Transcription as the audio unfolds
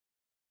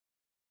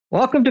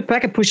Welcome to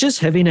Packet Pushers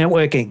Heavy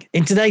Networking.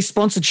 In today's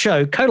sponsored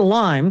show,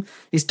 Codilime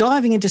is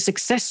diving into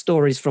success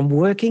stories from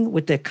working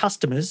with their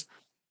customers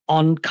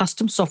on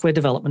custom software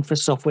development for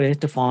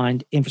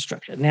software-defined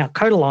infrastructure. Now,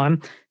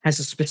 Codilime has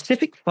a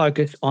specific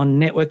focus on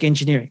network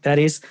engineering. That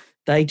is,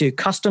 they do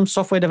custom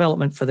software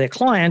development for their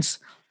clients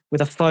with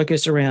a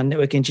focus around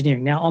network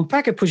engineering. Now, on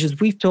Packet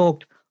Pushers, we've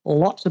talked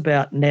lots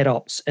about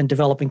NetOps and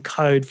developing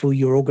code for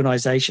your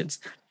organizations.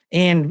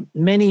 And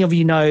many of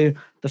you know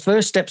the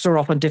first steps are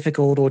often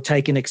difficult or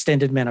take an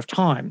extended amount of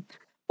time.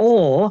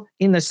 Or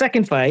in the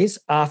second phase,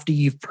 after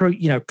you've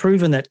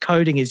proven that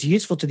coding is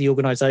useful to the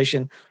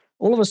organization,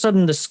 all of a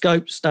sudden the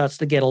scope starts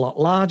to get a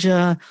lot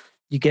larger,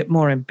 you get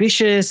more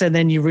ambitious, and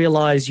then you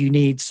realize you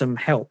need some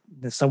help.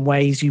 There's some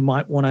ways you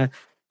might want to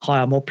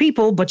hire more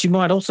people, but you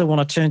might also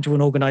want to turn to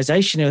an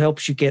organization who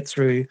helps you get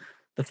through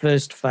the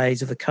first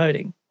phase of the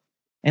coding.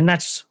 And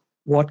that's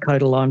what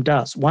Codilime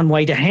does. One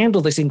way to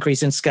handle this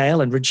increase in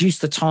scale and reduce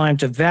the time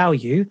to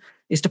value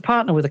is to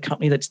partner with a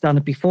company that's done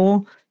it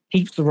before,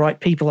 keeps the right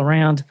people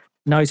around,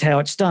 knows how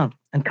it's done.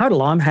 And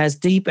Codilime has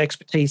deep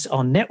expertise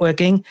on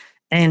networking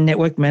and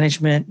network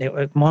management,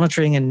 network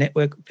monitoring, and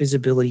network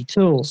visibility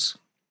tools.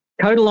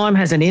 Codilime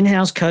has an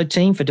in-house code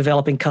team for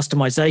developing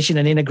customization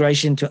and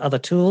integration to other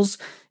tools,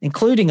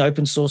 including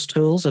open source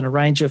tools and a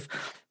range of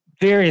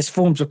various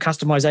forms of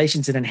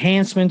customizations and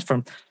enhancements,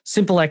 from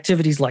simple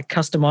activities like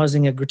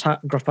customizing a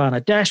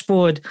Grafana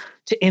dashboard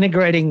to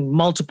integrating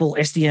multiple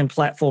SDN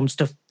platforms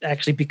to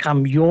actually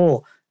become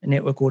your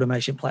network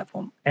automation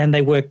platform. And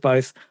they work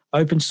both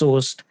open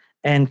sourced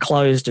and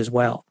closed as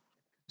well.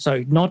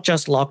 So not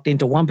just locked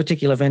into one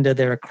particular vendor,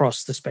 they're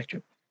across the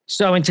spectrum.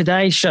 So in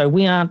today's show,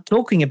 we aren't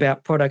talking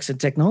about products and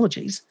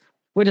technologies.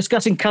 We're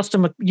discussing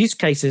customer use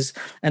cases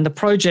and the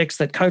projects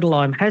that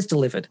Codilime has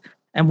delivered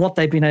and what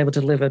they've been able to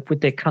deliver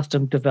with their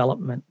custom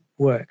development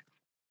work.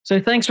 So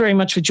thanks very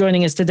much for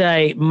joining us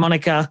today,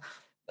 Monica.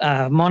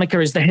 Monica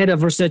is the head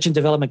of research and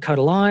development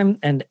Codilime,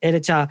 and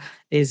editor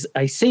is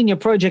a senior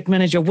project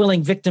manager,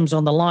 Willing Victims,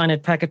 on the line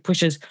at Packet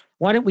Pushers.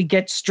 Why don't we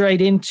get straight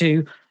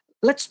into,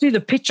 let's do the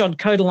pitch on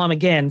Codilime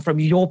again from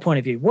your point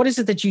of view. What is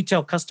it that you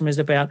tell customers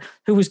about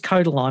who is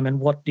Codilime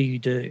and what do you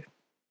do?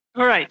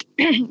 All right.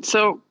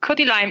 So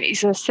Codilime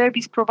is a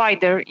service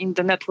provider in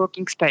the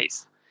networking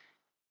space.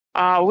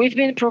 We've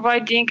been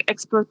providing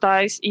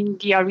expertise in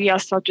the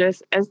areas such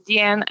as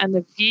SDN,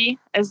 NFV,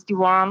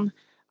 SD-WAN,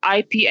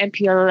 IP,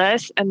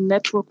 MPLS, and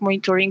network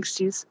monitoring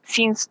since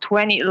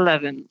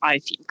 2011, I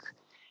think.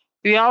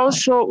 We are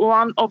also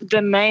one of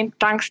the main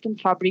Tungsten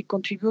Fabric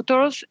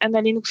contributors and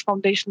a Linux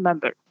Foundation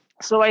member.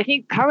 So I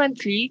think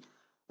currently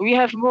we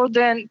have more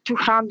than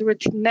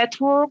 200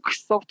 network,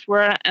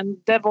 software, and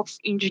DevOps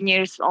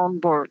engineers on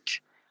board.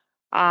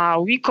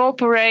 We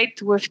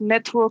cooperate with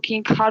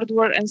networking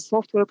hardware and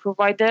software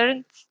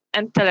providers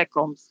and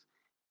telecoms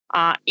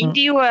in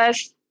the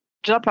US,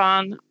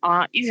 Japan,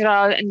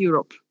 Israel, and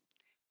Europe.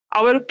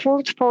 Our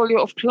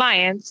portfolio of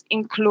clients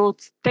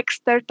includes tech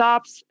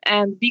startups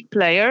and big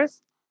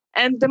players,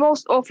 and the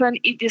most often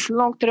it is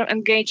long-term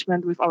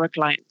engagement with our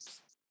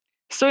clients.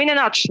 So in a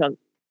nutshell,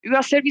 we are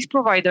a service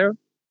provider.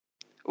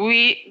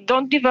 We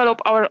don't develop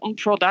our own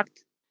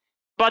product,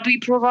 but we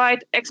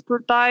provide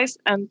expertise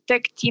and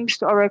tech teams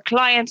to our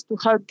clients to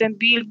help them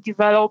build,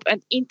 develop,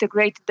 and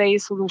integrate their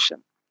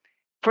solution.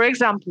 For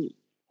example,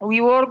 we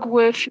work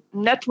with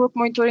network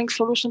monitoring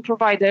solution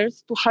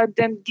providers to help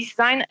them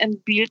design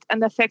and build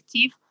an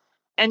effective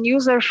and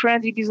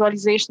user-friendly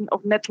visualization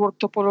of network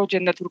topology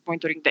and network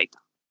monitoring data.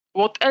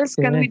 What else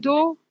can we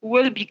do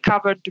will be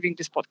covered during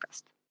this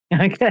podcast.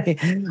 Okay.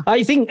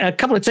 I think a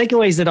couple of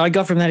takeaways that I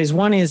got from that is,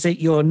 one is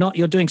that you're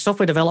doing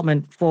software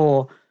development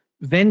for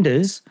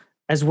vendors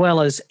as well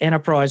as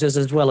enterprises,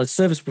 as well as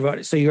service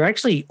providers. So you're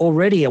actually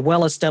already a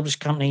well-established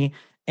company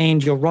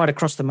and you're right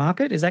across the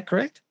market. Is that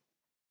correct?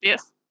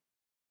 Yes.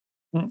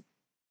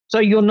 So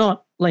you're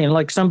not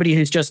like somebody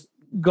who's just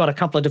got a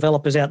couple of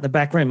developers out in the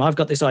back room. I've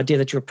got this idea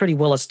that you're pretty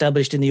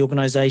well-established in the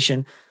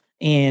organization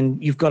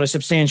and you've got a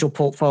substantial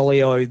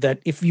portfolio that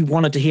if you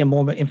wanted to hear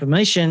more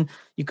information,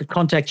 you could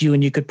contact you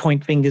and you could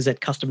point fingers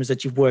at customers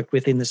that you've worked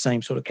with in the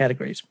same sort of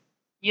categories.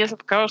 Yes,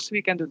 of course,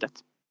 we can do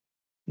that.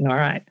 All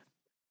right.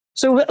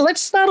 So let's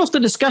start off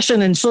the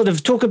discussion and sort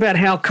of talk about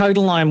how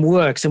Codilime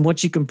works and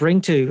what you can bring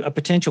to a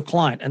potential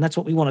client. And that's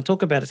what we want to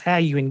talk about, is how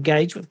you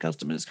engage with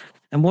customers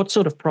and what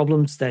sort of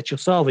problems that you're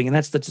solving. And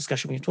that's the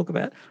discussion we talk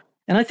about.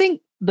 And I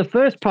think the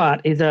first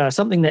part is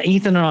something that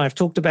Ethan and I have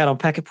talked about on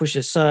Packet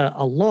Pushers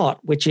a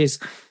lot, which is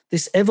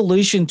this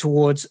evolution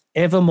towards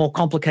ever more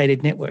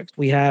complicated networks.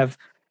 We have,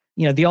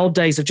 the old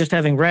days of just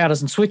having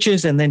routers and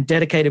switches and then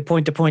dedicated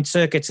point-to-point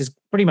circuits is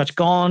pretty much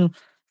gone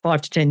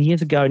 5 to 10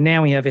 years ago.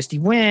 Now we have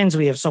SD-WANs,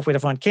 we have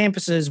software-defined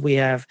campuses, we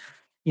have,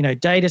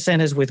 data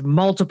centers with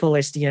multiple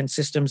SDN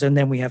systems, and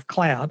then we have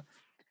cloud.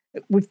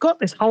 We've got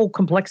this whole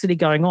complexity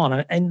going on,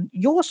 and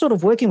you're sort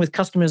of working with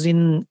customers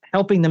in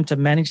helping them to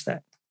manage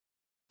that.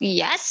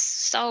 Yes.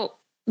 So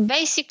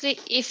basically,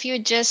 if you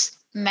just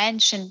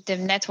mentioned the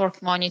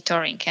network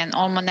monitoring and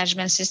all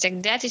management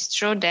system, that is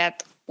true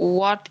that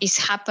what is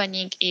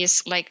happening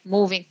is like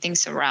moving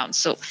things around.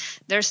 So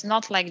there's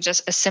not like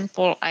just a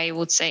simple, I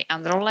would say,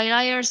 underlay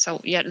layer.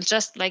 So yeah,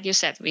 just like you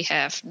said, we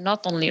have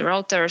not only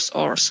routers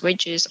or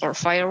switches or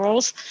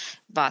firewalls,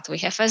 but we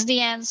have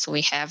SDNs,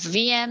 we have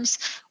VMs,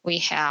 we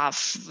have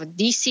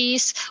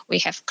DCs, we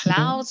have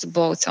clouds,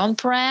 both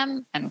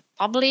on-prem and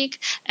public,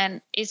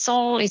 and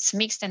it's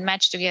mixed and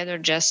matched together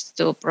just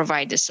to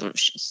provide the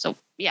solution. So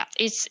yeah,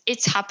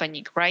 it's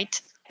happening,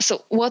 right?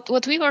 So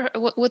what we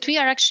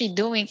are actually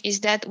doing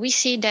is that we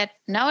see that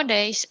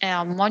nowadays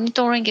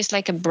monitoring is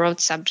like a broad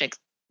subject.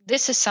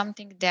 This is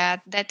something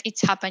that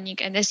it's happening,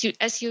 and as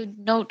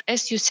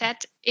you said,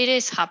 it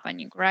is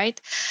happening, right?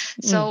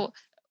 So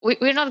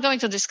we're not going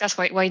to discuss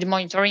why the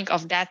monitoring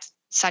of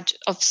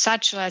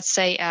such let's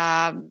say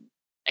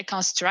a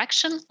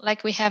construction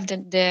like we have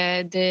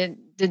the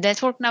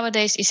network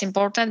nowadays is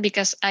important,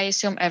 because I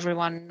assume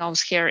everyone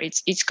knows here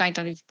it's kind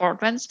of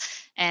important,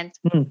 and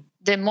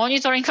the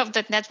monitoring of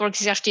that network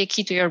is actually a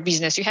key to your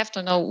business. You have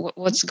to know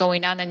what's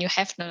going on, and you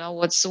have to know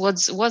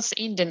what's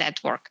in the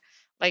network,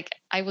 like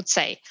I would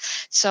say.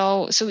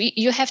 So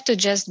you have to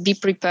just be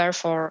prepared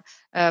for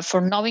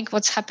knowing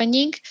what's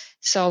happening.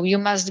 So you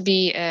must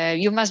be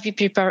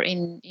prepared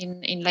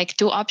in like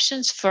two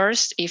options.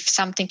 First, if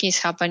something is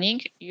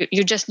happening,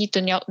 you just need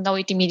to know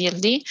it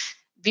immediately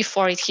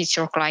before it hits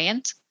your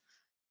client.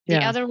 The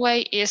other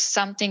way is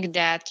something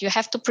that you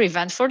have to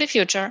prevent for the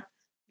future,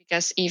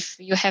 because if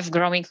you have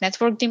growing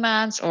network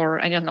demands, or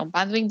I don't know,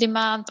 bandwidth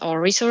demand or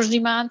resource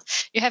demand,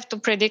 you have to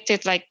predict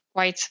it like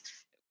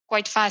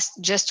quite fast,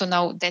 just to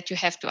know that you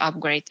have to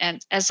upgrade.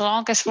 And as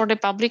long as for the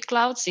public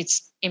clouds,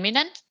 it's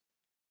imminent.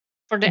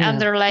 For the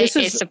underlay,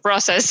 it's a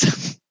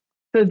process.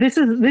 So this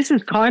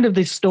is kind of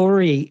this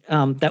story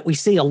that we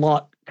see a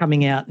lot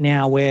coming out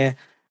now, where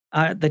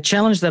the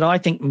challenge that I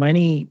think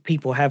many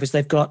people have is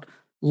they've got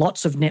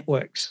lots of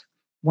networks.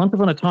 Once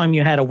upon a time,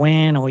 you had a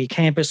WAN or your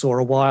campus or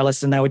a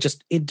wireless, and they were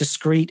just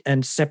discrete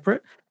and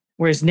separate.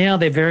 Whereas now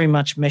they're very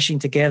much meshing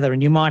together,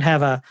 and you might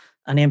have an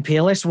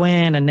MPLS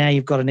WAN, and now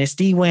you've got an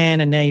SD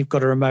WAN, and now you've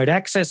got a remote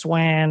access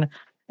WAN,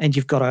 and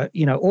you've got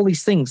all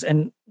these things.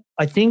 And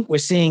I think we're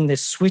seeing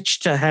this switch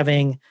to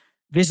having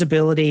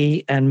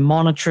visibility and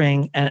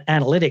monitoring and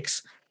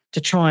analytics to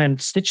try and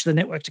stitch the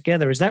network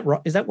together. Is that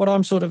right? Is that what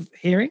I'm sort of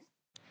hearing?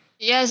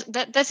 Yes,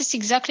 that is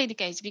exactly the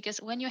case,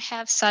 because when you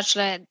have such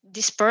a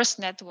dispersed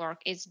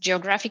network, it's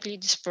geographically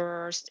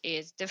dispersed,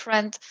 it's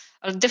different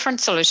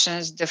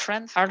solutions,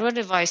 different hardware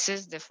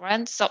devices,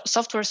 different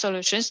software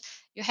solutions.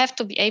 You have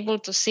to be able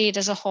to see it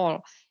as a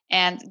whole.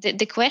 And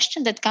the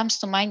question that comes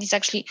to mind is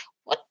actually,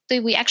 what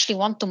do we actually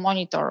want to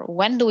monitor?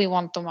 When do we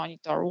want to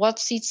monitor?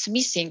 What's it's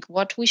missing?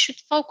 What we should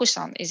focus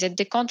on? Is it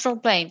the control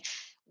plane?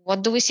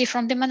 What do we see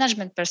from the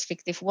management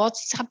perspective?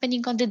 What's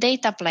happening on the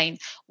data plane?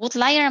 What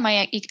layer am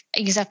I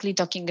exactly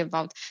talking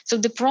about? So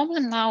the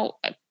problem now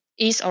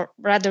is, or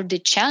rather the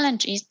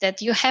challenge is,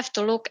 that you have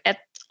to look at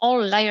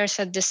all layers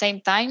at the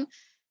same time,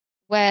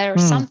 where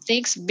some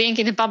things being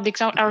in the public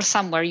cloud are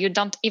somewhere. You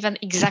don't even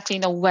exactly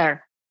know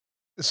where.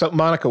 So,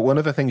 Monica, one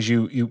of the things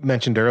you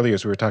mentioned earlier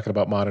as we were talking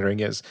about monitoring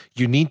is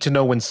you need to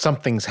know when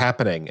something's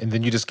happening, and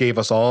then you just gave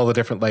us all the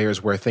different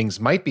layers where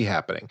things might be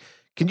happening.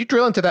 Can you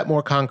drill into that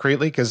more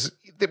concretely? Because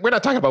we're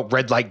not talking about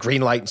red light,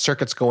 green light, and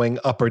circuits going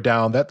up or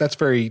down. That's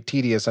very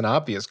tedious and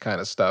obvious kind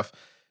of stuff.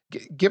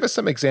 Give us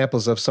some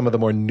examples of some of the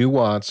more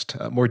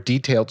nuanced, more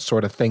detailed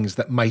sort of things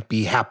that might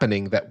be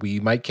happening that we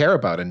might care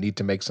about and need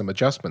to make some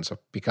adjustments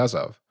because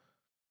of.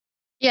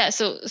 Yeah,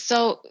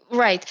 so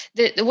right.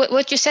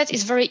 What you said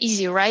is very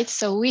easy, right?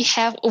 So we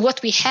had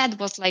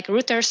was like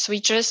routers,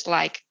 switches,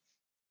 like,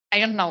 I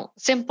don't know,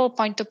 simple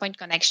point-to-point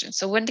connection.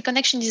 So when the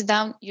connection is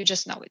down, you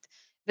just know it.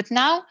 But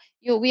now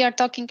we are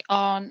talking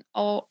over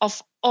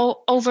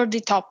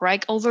the top,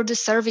 right? Over the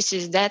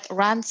services that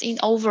runs in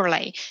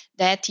overlay,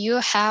 that you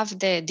have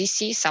the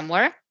DC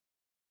somewhere,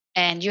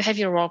 and you have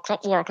your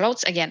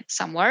workloads again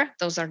somewhere.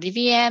 Those are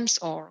DVMs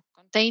or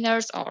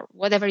containers or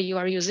whatever you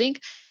are using.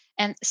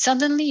 And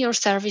suddenly your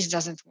service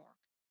doesn't work.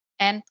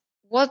 And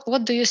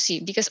what do you see?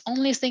 Because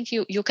only thing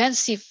you can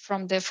see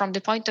from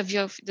the point of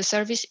view of the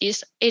service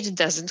is it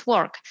doesn't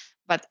work.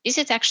 But is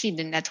it actually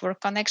the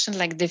network connection,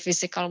 like the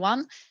physical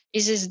one?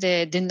 Is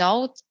it the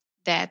node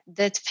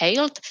that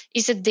failed?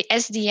 Is it the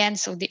SDN,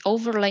 so the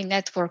overlay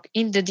network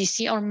in the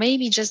DC, or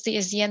maybe just the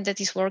SDN that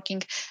is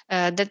working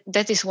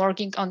that is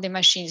working on the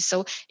machine?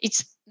 So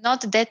it's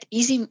not that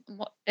easy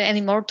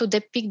anymore to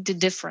depict the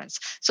difference.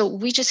 So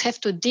we just have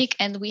to dig,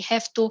 and we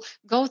have to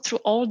go through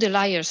all the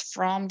layers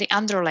from the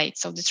underlay,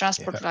 so the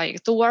transport layer,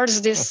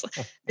 towards this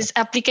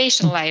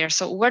application layer.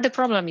 So where the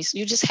problem is,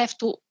 you just have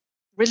to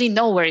really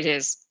know where it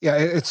is. Yeah,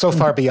 it's so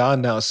far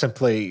beyond now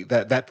simply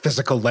that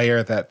physical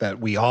layer that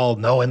we all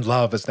know and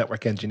love as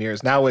network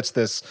engineers. Now it's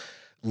this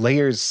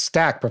layers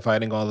stack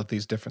providing all of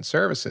these different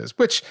services,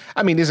 which,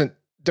 I mean, isn't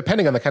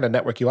depending on the kind of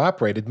network you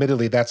operate,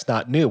 admittedly, that's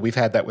not new. We've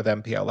had that with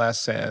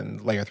MPLS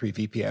and Layer 3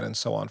 VPN and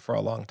so on for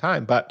a long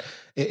time, but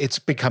it's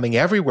becoming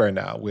everywhere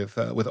now with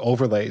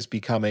overlays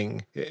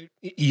becoming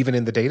even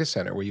in the data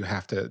center where you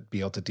have to be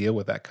able to deal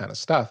with that kind of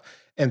stuff.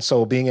 And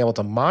so being able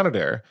to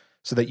monitor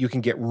so that you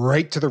can get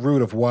right to the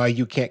root of why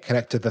you can't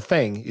connect to the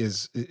thing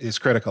is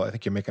critical. I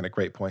think you're making a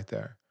great point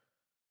there.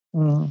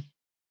 Mm.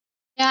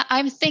 Yeah,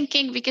 I'm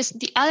thinking because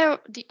the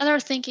other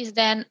thing is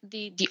then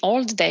the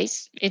old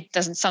days. It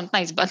doesn't sound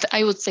nice, but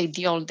I would say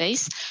the old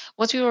days.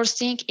 What we were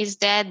seeing is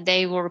that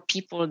they were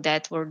people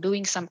that were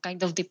doing some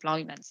kind of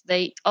deployments.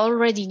 They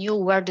already knew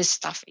where this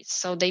stuff is,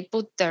 so they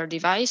put their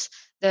device,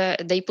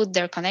 they put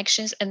their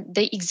connections, and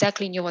they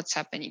exactly knew what's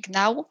happening.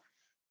 Now,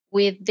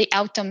 with the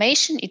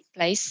automation in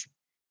place,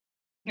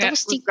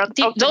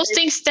 those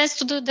things tend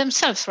to do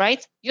themselves,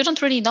 right? You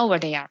don't really know where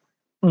they are.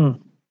 Mm.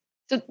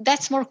 So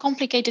that's more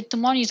complicated to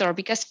monitor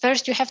because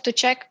first you have to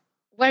check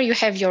where you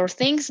have your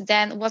things,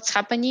 then what's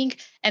happening,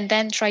 and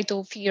then try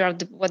to figure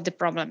out what the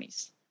problem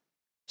is.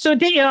 So,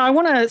 Dia, I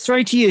want to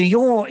throw to you,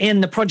 you're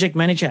in the project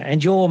manager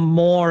and you're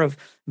more of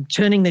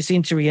turning this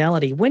into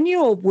reality. When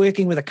you're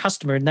working with a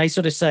customer and they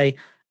sort of say,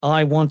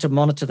 I want to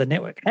monitor the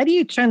network, how do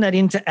you turn that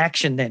into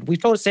action then?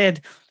 We've all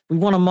said we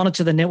want to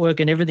monitor the network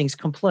and everything's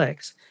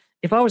complex.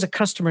 If I was a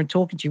customer and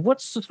talking to you,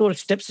 what's the sort of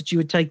steps that you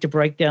would take to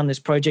break down this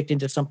project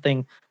into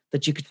something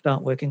that you could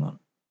start working on?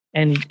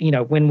 And,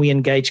 when we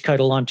engage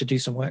Codilime to do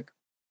some work.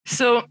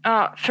 So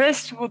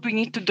first, what we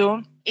need to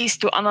do is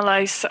to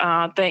analyze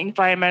the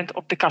environment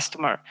of the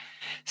customer.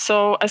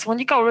 So as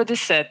Monica already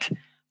said,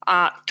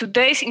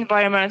 today's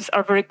environments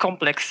are very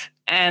complex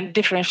and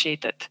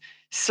differentiated.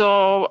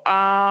 So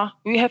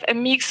we have a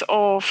mix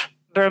of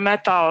bare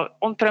metal,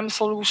 on-prem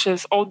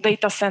solutions, all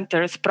data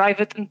centers,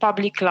 private and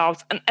public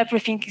clouds, and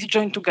everything is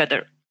joined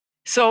together.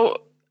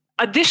 So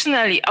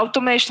additionally,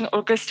 automation,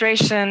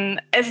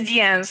 orchestration,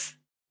 SDNs,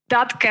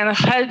 that can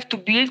help to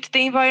build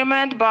the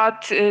environment,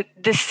 but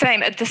at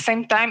the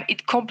same time,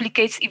 it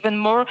complicates even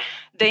more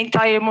the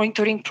entire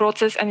monitoring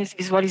process and its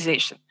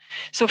visualization.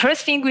 So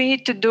first thing we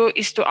need to do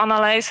is to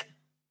analyze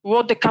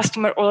what the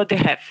customer already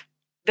have.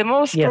 The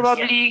most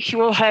probably he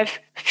will have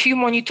few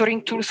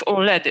monitoring tools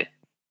already.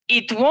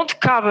 It won't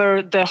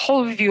cover the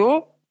whole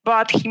view,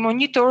 but he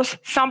monitors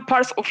some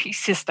parts of his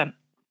system.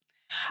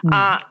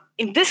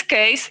 In this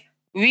case,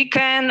 we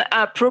can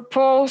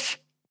propose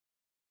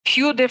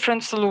few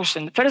different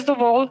solutions. First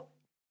of all,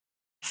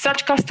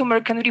 such customer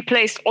can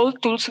replace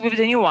old tools with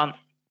the new one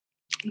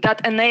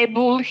that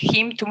enable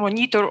him to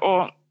monitor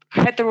a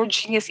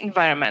heterogeneous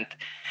environment.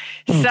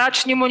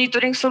 Such new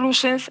monitoring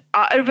solutions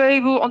are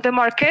available on the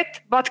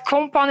market, but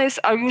companies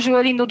are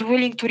usually not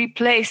willing to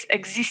replace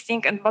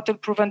existing and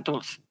battle-proven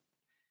tools.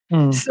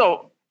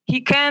 So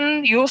he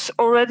can use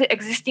already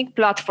existing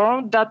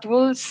platform that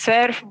will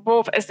serve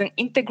both as an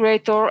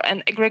integrator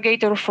and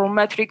aggregator for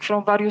metric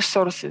from various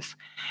sources.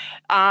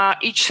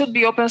 It should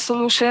be open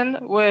solution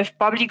with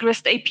public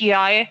REST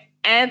API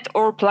and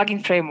or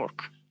plugin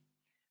framework.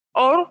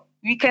 Or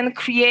we can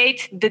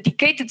create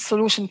dedicated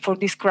solution for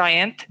this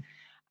client.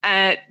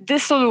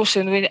 This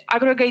solution will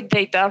aggregate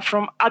data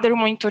from other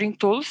monitoring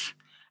tools,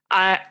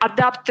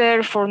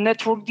 adapter for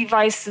network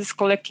devices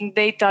collecting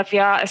data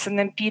via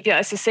SNMP,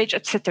 via SSH,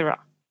 etc.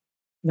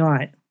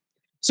 Right.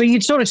 So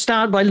you'd sort of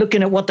start by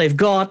looking at what they've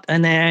got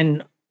and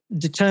then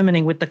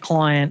determining with the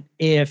client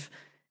if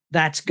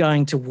that's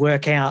going to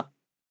work out.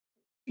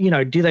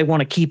 Do they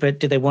want to keep it?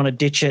 Do they want to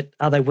ditch it?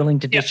 Are they willing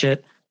to ditch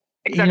it?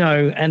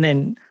 Exactly. And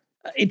then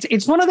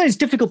it's one of those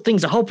difficult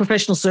things. The whole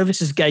professional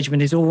services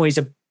engagement is always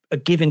a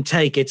give and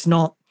take. It's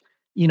not,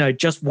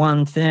 just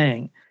one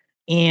thing.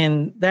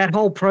 And that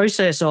whole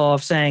process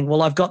of saying,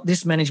 well, I've got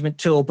this management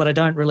tool, but I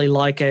don't really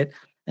like it.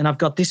 And I've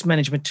got this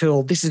management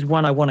tool. This is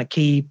one I want to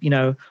keep.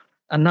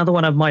 Another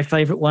one of my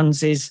favorite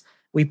ones is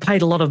we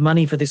paid a lot of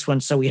money for this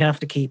one, so we have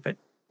to keep it,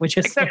 which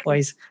is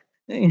always,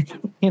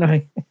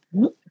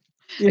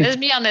 Let's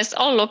be honest.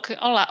 All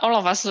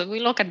of us, we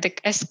look at the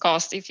S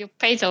cost. If you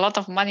paid a lot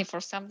of money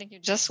for something, you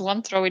just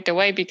won't throw it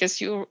away because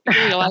you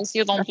realize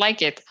you don't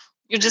like it.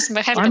 You just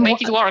have to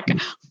make it work.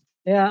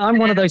 Yeah, I'm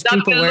one of those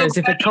people. Whereas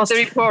if it costs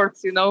the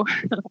reports,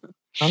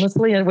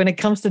 honestly, when it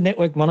comes to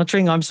network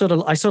monitoring, I sort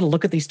of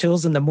look at these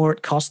tools, and the more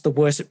it costs, the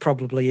worse it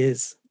probably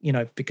is.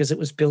 Because it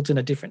was built in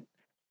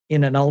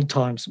an old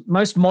times.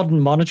 Most modern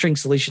monitoring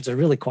solutions are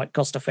really quite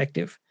cost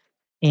effective,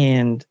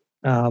 and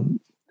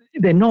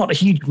they're not a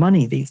huge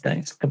money these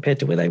days compared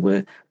to where they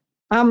were.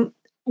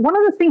 One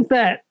of the things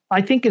that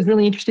I think is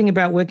really interesting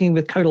about working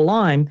with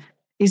Codilime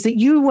is that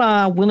you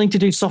are willing to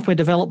do software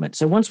development.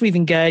 So once we've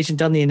engaged and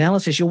done the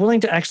analysis, you're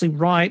willing to actually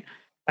write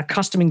a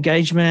custom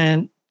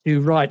engagement to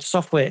write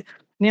software.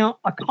 Now,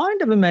 I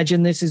kind of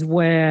imagine this is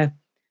where,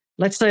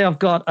 let's say I've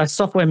got a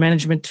software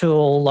management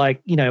tool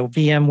like,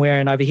 VMware,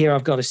 and over here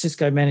I've got a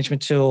Cisco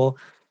management tool,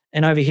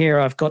 and over here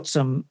I've got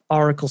some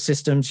Oracle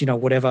systems,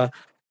 whatever.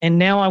 And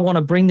now I want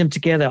to bring them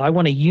together. I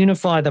want to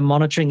unify the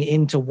monitoring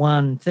into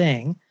one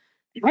thing.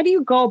 How do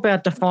you go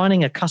about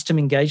defining a custom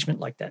engagement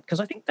like that? Because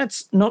I think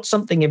that's not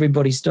something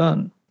everybody's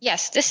done.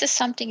 Yes, this is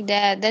something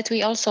that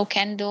we also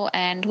can do,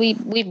 and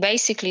we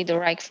basically do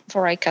right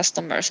for our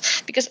customers,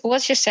 because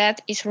what you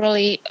said is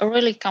really a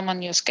really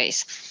common use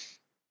case.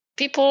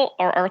 People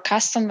or our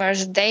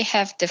customers, they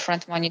have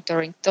different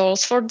monitoring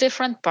tools for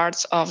different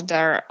parts of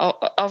their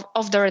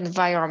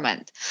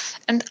environment,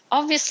 and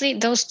obviously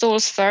those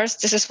tools,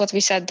 first, this is what we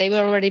said, they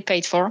were already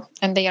paid for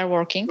and they are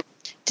working.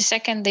 The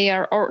second, they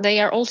are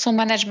also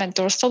management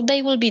tools, so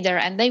they will be there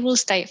and they will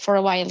stay for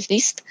a while at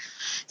least.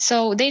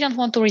 So they don't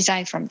want to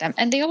resign from them.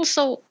 And they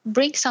also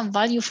bring some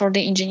value for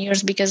the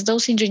engineers, because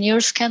those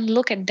engineers can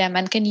look at them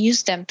and can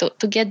use them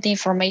to get the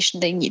information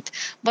they need.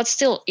 But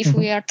still, if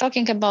we are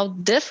talking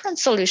about different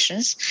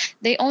solutions,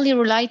 they only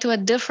rely to a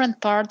different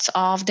parts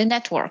of the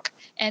network.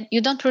 And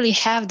you don't really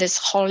have this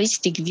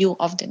holistic view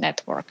of the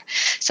network.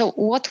 So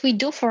what we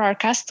do for our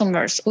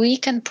customers, we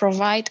can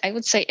provide, I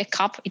would say, a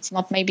cup. It's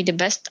not maybe the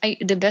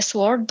best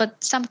word,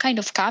 but some kind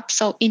of cup.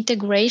 So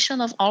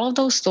integration of all of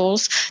those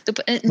tools to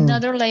put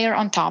another layer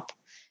on top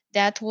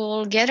that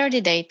will gather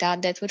the data,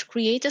 that would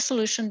create a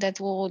solution that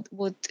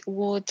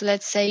would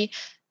let's say,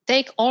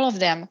 take all of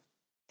them,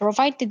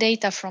 provide the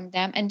data from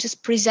them, and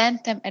just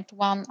present them at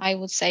one, I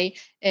would say,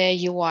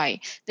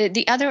 UI.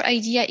 The other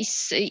idea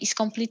is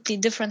completely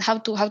different. How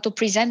to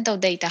present the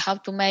data, how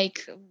to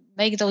make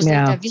those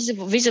data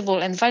visible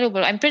and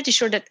valuable. I'm pretty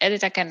sure that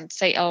Edita can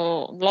say a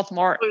lot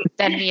more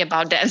than me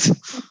about that.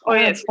 Oh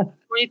yes,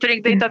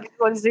 monitoring data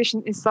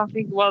visualization is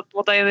something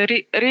what I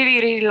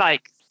really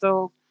like.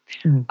 So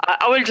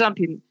I will jump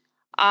in.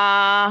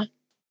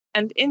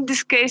 And in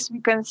this case, we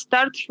can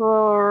start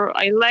for,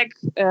 I like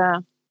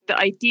the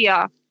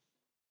idea.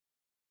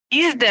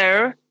 Is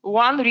there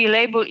one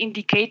reliable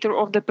indicator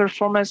of the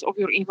performance of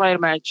your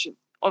environment?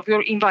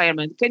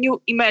 Can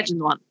you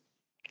imagine one?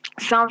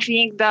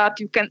 Something that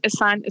you can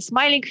assign a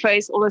smiling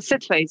face or a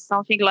sad face,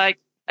 something like,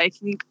 I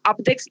think,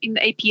 Updex in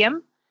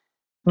APM.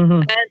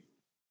 And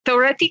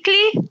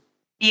theoretically,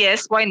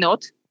 yes, why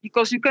not?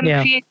 Because you can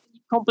create a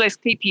complex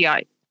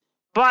KPI.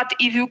 But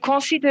if you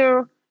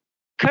consider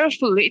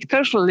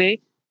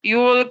carefully, you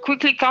will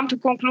quickly come to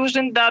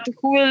conclusion that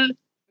who will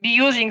be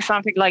using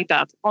something like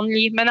that?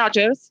 Only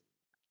managers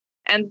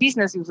and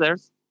business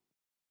users,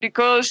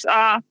 because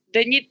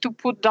they need to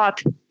put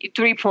that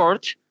into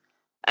report,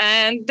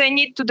 and they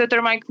need to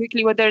determine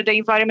quickly whether the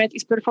environment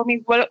is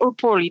performing well or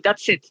poorly.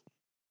 That's it.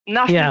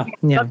 Nothing.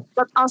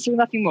 That answers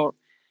nothing more.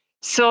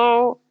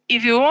 So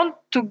if you want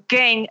to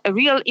gain a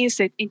real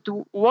insight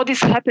into what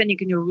is happening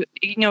in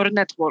your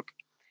network,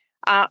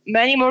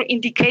 many more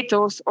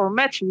indicators or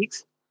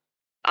metrics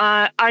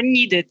are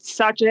needed,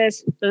 such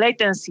as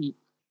latency.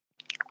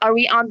 Are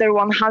we under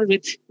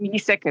 100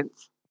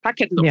 milliseconds?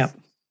 Packet loss.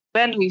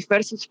 Bandwidth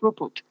versus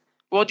throughput.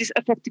 What is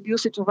effective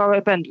usage of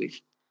our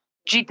bandwidth?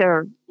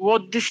 Jitter.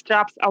 What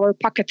disrupts our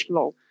packet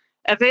flow?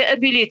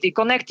 Availability,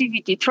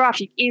 connectivity,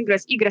 traffic,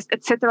 ingress, egress,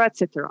 etc.,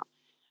 etc.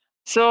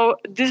 So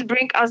this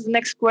brings us the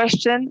next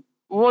question.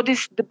 What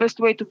is the best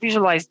way to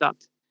visualize that?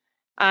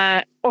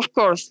 Of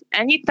course,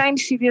 any time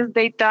series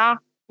data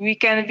we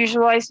can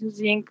visualize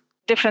using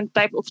different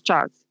type of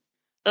charts.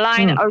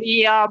 Line,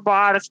 area,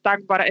 bar,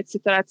 stack bar,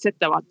 etc.,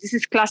 etc. This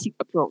is classic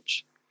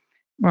approach.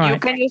 Right. You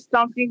can use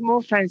something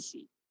more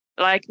fancy,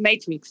 like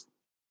matrix.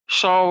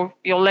 Show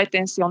your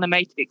latency on a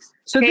matrix.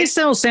 So this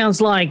all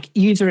sounds like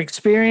user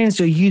experience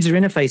or user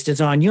interface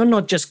design. You're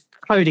not just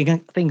coding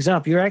things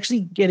up. You're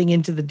actually getting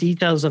into the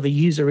details of a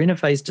user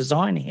interface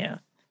design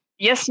here.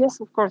 Yes,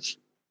 of course.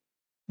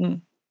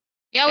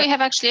 Yeah, we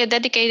have actually a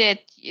dedicated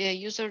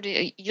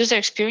user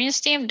experience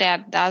team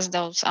that does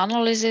those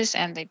analysis,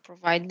 and they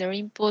provide their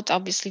input,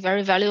 obviously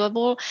very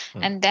valuable.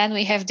 And then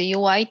we have the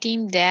UI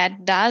team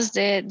that does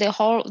the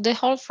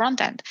whole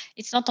front end.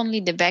 It's not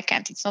only the back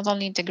end. It's not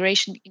only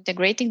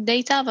integrating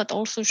data, but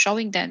also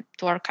showing them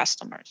to our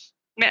customers.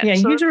 Yeah,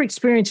 so user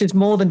experience is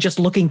more than just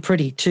looking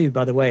pretty too,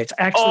 by the way. It's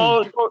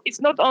actually... it's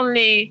not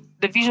only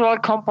the visual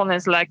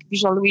components like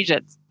visual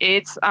widgets.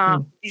 It's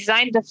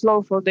design the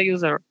flow for the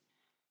user.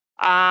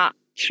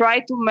 Try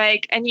to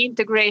make any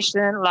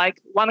integration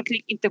like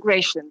one-click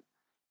integration.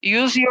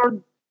 Use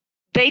your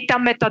data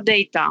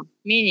metadata,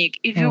 meaning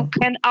if you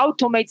can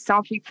automate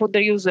something for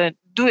the user,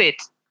 do it.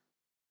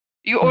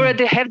 You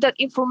already have that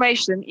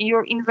information in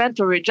your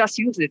inventory, just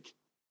use it.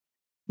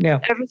 Yeah.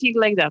 Everything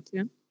like that.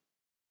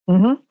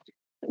 Yeah.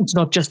 It's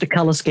not just a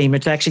color scheme.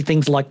 It's actually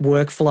things like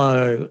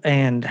workflow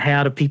and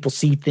how do people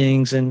see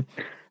things and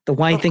the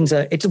way things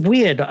are. It's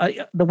weird.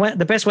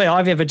 The best way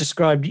I've ever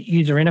described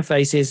user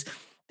interface is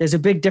there's a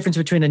big difference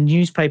between a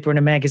newspaper and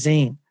a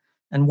magazine.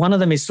 And one of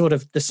them is sort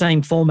of the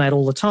same format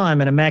all the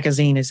time. And a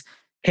magazine is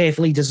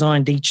carefully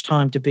designed each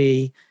time to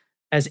be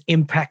as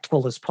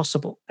impactful as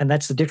possible. And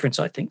that's the difference,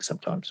 I think,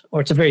 sometimes. Or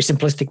it's a very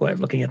simplistic way of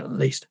looking at it, at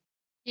least.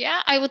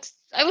 Yeah, I would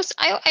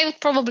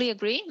probably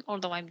agree,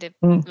 although I'm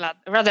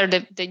rather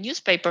the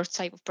newspaper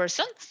type of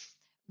person.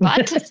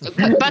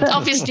 But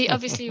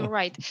obviously you're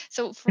right.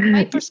 So from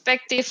my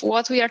perspective,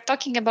 what we are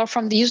talking about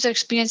from the user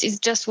experience is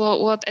just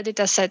what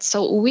Edita said.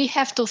 So we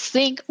have to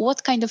think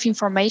what kind of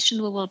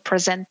information we will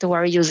present to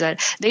our user.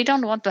 They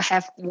don't want to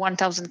have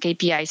 1,000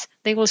 KPIs.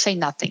 They will say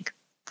nothing.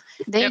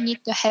 they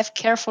need to have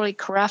carefully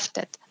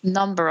crafted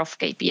number of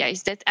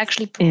KPIs that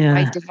actually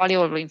provide the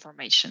valuable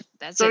information.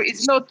 So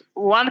it's not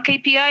one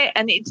KPI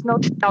and it's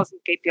not 1,000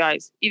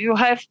 KPIs. If you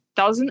have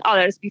 1,000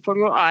 alerts before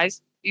your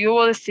eyes, you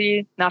will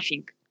see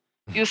nothing.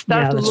 You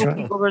start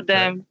looking over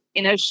them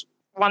in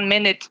 1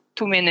 minute,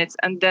 2 minutes,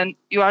 and then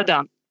you are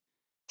done.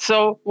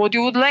 So what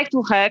you would like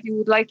to have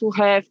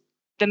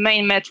the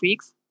main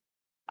metrics,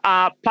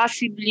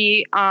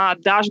 possibly a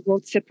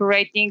dashboard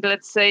separating,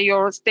 let's say,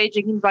 your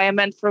staging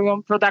environment from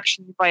your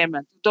production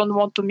environment. You don't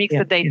want to mix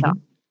the data. Mm-hmm.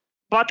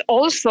 But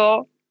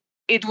also,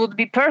 it would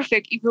be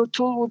perfect if your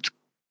tool would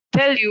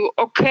tell you,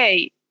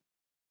 okay,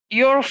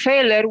 your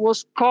failure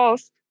was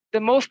caused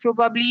the most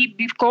probably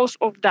because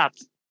of that.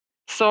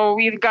 So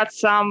we've got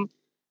some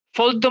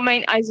fault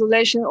domain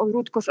isolation or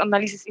root cause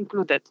analysis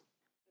included.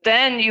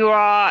 Then you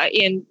are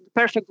in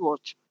perfect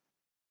world.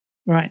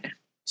 Right.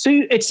 So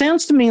it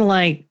sounds to me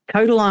like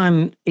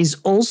Codilime is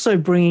also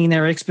bringing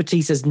their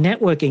expertise as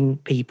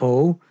networking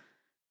people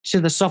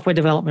to the software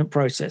development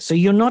process. So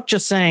you're not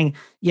just saying,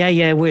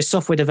 we're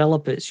software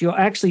developers. You're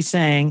actually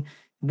saying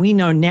we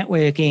know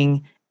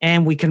networking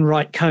and we can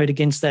write code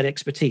against that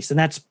expertise. And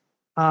that's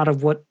part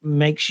of what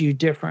makes you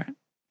different.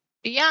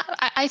 Yeah,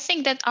 I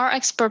think that our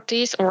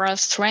expertise or our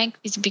strength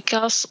is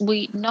because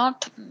I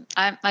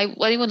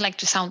wouldn't like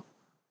to sound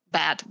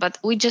bad, but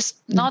we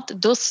just not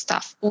do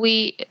stuff.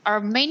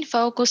 Our main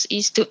focus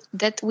is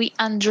that we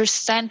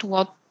understand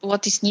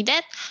what is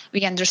needed.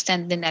 We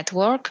understand the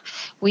network.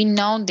 We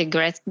know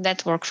the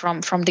network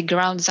from the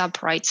ground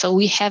up, right? So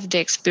we have the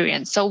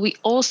experience. So we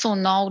also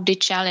know the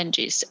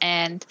challenges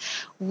and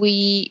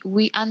we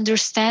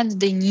understand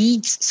the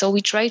needs. So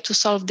we try to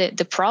solve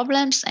the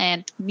problems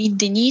and meet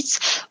the needs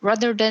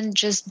rather than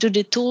just do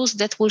the tools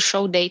that will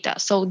show data.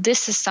 So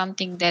this is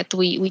something that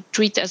we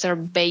treat as our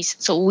base.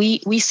 So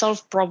we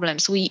solve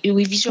problems. We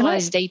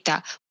visualize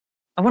data.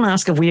 I want to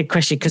ask a weird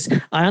question because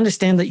I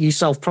understand that you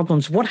solve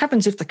problems. What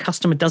happens if the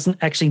customer doesn't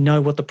actually know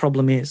what the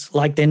problem is?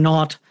 Like they're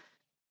not,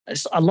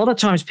 a lot of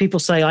times people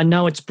say, I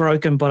know it's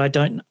broken, but I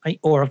don't,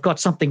 or I've got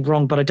something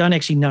wrong, but I don't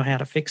actually know how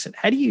to fix it.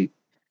 Are you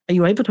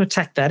able to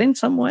attack that in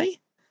some way?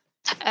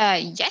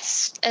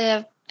 Yes.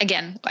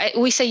 Again,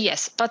 we say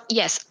yes, but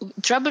yes,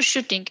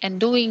 troubleshooting and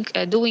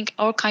doing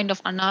all kind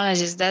of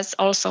analysis, that's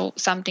also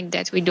something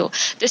that we do.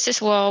 This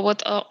is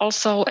what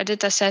also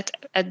Edita said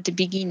at the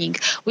beginning.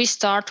 We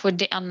start with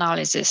the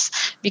analysis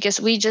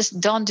because we just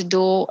don't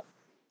do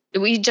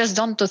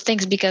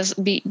things because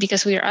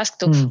we are asked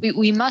to.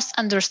 We must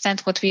understand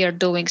what we are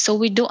doing. So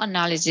we do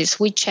analysis,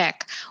 we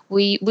check,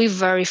 we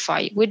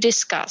verify, we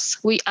discuss,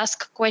 we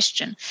ask a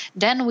question,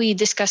 then we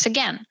discuss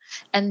again,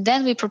 and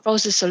then we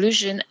propose a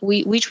solution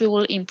which we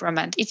will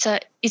implement. It's a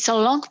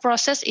long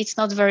process. It's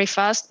not very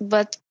fast,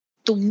 but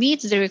to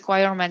meet the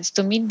requirements,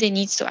 to meet the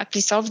needs, to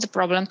actually solve the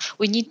problem,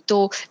 we need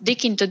to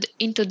dig into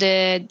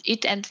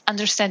it and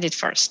understand it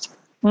first.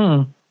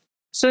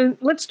 So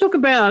let's talk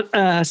about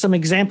some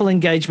example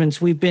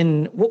engagements.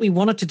 What we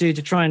wanted to do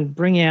to try and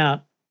bring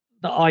out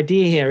the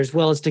idea here, as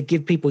well as to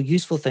give people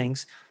useful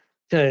things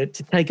to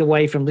take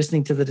away from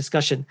listening to the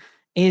discussion,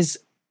 is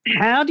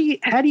how do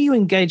you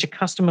engage a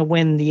customer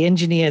when the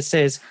engineer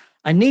says,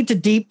 I need to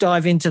deep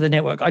dive into the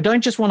network. I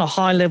don't just want a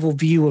high level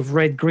view of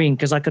red, green,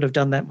 because I could have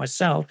done that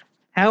myself.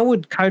 How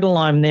would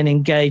Codilime then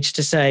engage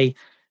to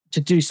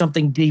do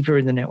something deeper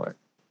in the network?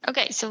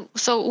 Okay, so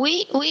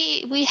we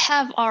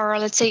have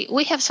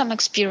we have some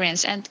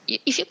experience, and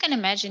if you can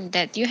imagine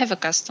that you have a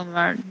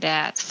customer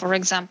that, for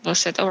example,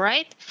 said, all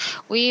right,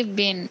 we've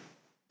been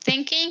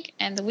thinking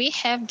and we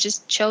have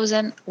just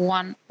chosen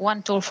one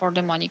tool for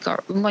the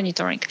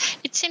monitoring.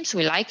 It seems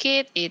we like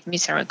it. It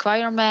meets our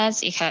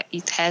requirements.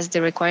 It has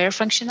the required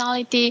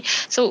functionality.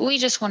 So we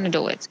just want to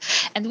do it.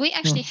 And we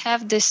actually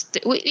have this.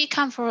 We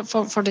come for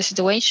the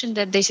situation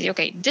that they say,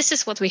 okay, this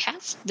is what we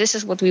have. This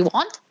is what we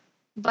want.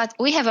 But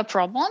we have a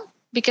problem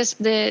because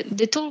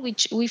the tool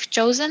which we've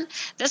chosen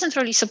doesn't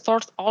really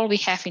support all we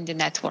have in the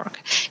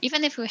network.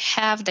 Even if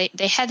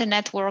they had a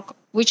network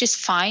which is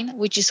fine,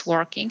 which is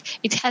working,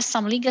 it has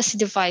some legacy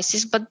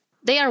devices, but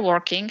they are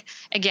working.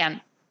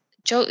 Again,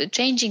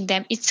 changing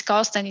them, it's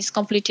cost and it's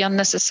completely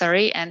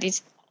unnecessary, and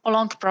it's a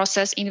long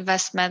process,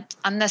 investment,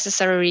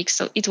 unnecessary risk,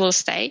 so it will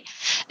stay.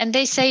 And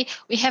they say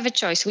we have a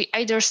choice. We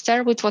either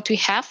start with what we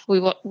have,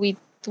 with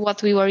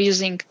what we were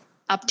using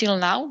up till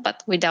now,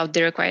 but without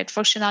the required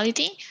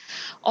functionality,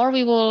 or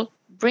we will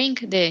bring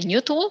the new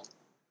tool,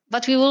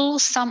 but we will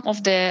lose some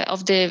of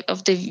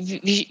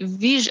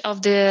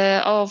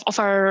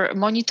our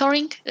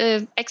monitoring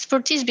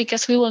expertise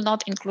because we will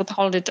not include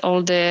all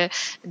the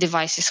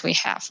devices we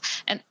have.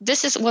 And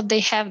this is what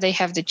they have. They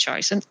have the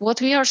choice. And what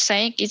we are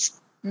saying is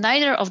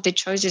neither of the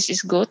choices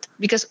is good,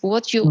 because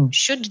what you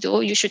should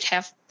do, you should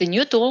have the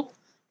new tool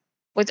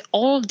with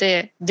all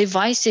the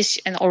devices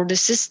and all the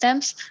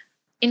systems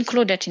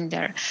included in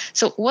there.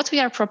 So what we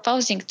are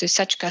proposing to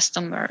such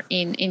customer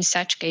in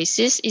such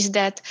cases is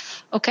that,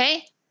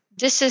 okay,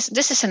 this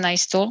is a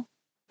nice tool.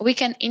 We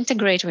can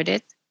integrate with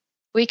it.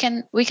 we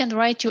can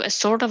write you a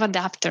sort of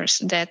adapters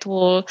that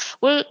will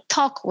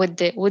talk with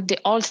the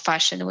old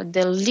fashioned, with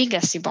the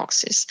legacy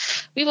boxes.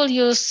 We will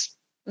use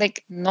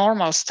like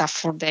normal stuff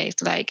for that,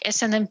 like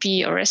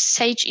SNMP or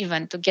SSH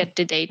even to get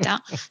the data.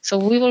 So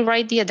we will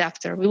write the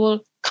adapter. We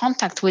will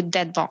contact with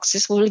that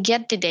boxes. We will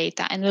get the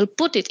data and we'll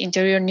put it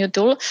into your new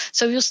tool.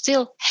 So you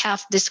still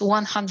have this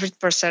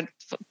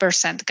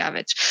 100%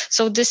 coverage.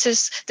 So this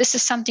is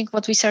something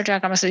what we say to our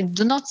customers: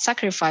 do not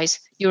sacrifice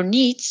your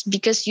needs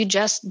because you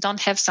just don't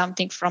have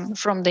something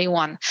from day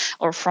one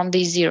or from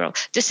day zero.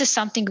 This is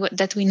something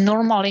that we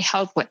normally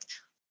help with.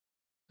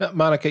 Now,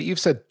 Monica, you've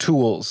said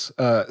tools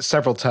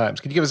several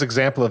times. Can you give us an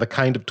example of the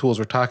kind of tools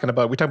we're talking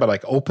about? We talk about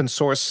like open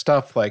source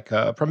stuff like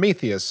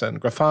Prometheus and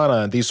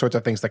Grafana and these sorts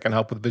of things that can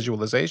help with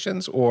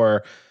visualizations,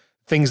 or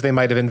things they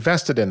might have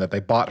invested in that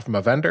they bought from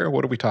a vendor?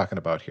 What are we talking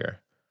about here?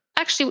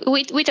 Actually,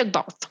 we took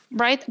both,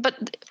 right?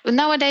 But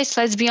nowadays,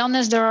 let's be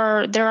honest, there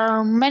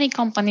are many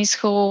companies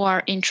who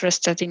are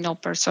interested in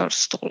open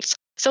source tools.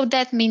 So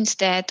that means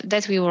that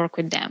we work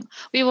with them.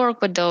 We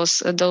work with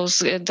those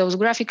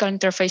graphical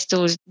interface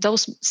tools,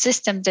 those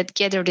systems that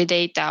gather the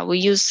data. We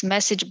use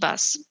message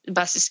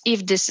buses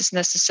if this is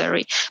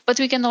necessary. But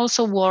we can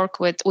also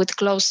work with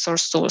closed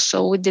source tools,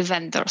 so with the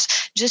vendors,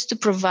 just to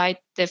provide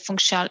the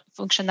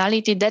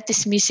functionality that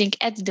is missing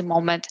at the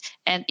moment,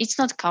 and it's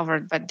not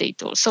covered by the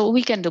tool. So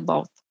we can do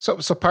both. So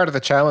part of the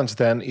challenge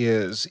then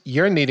is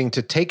you're needing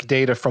to take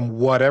data from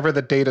whatever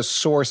the data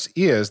source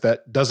is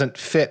that doesn't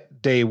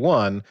fit day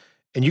one,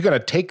 and you're going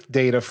to take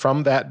data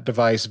from that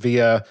device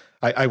via,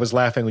 I was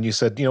laughing when you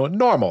said,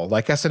 normal,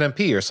 like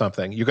SNMP or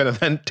something. You're going to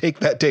then take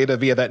that data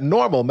via that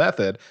normal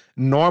method,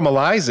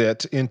 normalize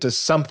it into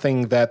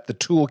something that the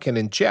tool can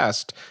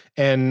ingest,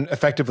 and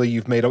effectively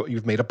you've made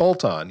a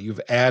bolt-on.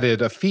 You've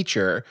added a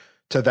feature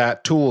to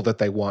that tool that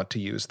they want to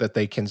use, that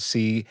they can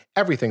see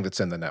everything that's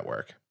in the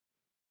network.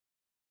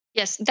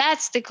 Yes,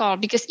 that's the call,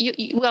 because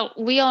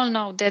we all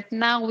know that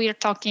now we are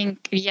talking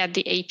via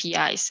the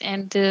APIs,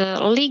 and the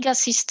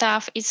legacy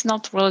stuff is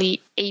not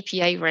really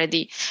API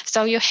ready.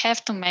 So you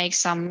have to make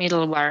some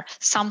middleware,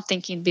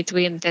 something in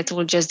between that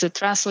will just do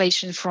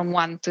translation from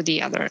one to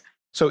the other.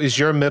 So is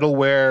your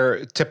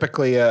middleware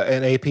typically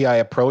an API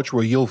approach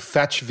where you'll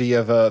fetch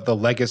via the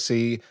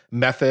legacy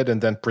method and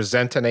then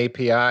present an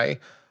API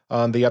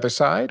on the other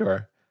side,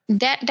 or?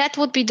 That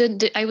would be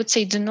the I would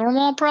say the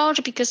normal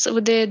approach, because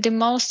the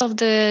most of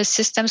the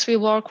systems we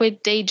work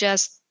with, they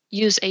just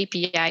use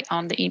API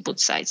on the input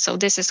side. So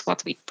this is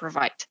what we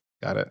provide.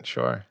 Got it.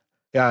 Sure.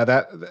 Yeah,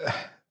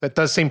 that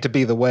does seem to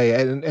be the way,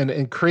 and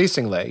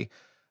increasingly,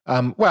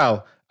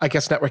 I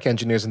guess network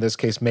engineers in this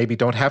case maybe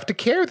don't have to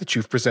care that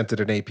you've presented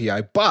an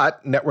API,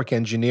 but network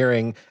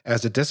engineering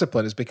as a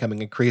discipline is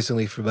becoming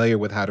increasingly familiar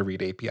with how to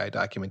read API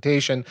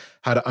documentation,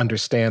 how to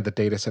understand the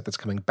data set that's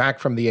coming back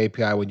from the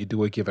API when you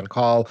do a given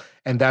call.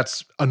 And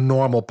that's a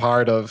normal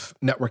part of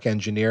network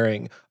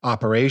engineering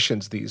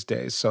operations these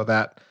days. So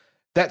that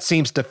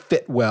seems to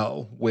fit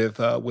well with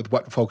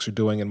what folks are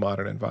doing in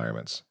modern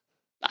environments.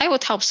 I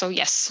would hope so,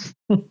 yes.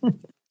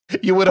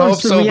 You would hope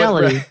so,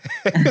 reality.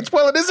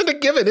 It isn't a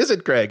given, is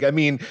it, Greg? I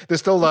mean, there's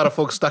still a lot of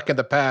folks stuck in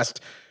the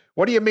past.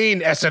 What do you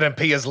mean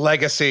SNMP is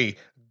legacy?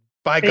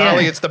 By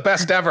golly, it's the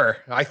best ever,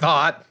 I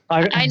thought.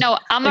 I know,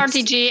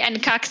 AMRTG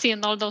and CAXI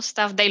and all those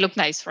stuff, they look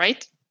nice,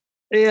 right?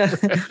 Yeah.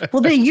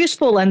 Well, they're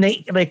useful and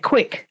they're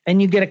quick,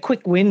 and you get a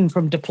quick win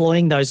from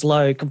deploying those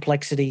low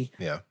complexity.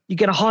 Yeah. You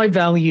get a high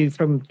value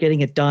from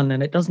getting it done,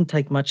 and it doesn't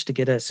take much to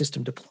get a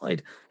system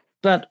deployed.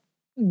 But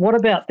what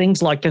about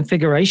things like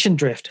configuration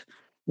drift?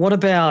 What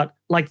about,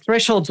 like,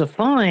 thresholds are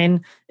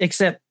fine,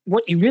 except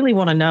what you really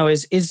want to know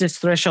is this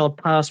threshold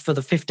passed for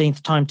the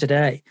 15th time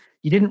today?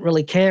 You didn't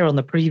really care on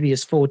the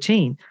previous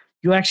 14.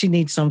 You actually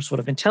need some sort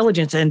of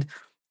intelligence, and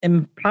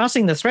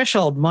passing the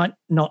threshold might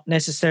not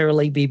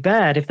necessarily be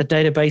bad if the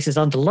database is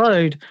under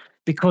load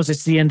because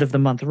it's the end of the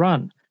month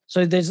run.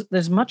 So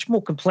there's much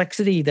more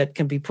complexity that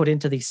can be put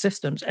into these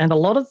systems. And a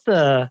lot of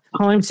the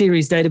time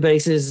series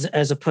databases,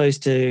 as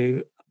opposed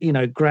to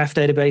graph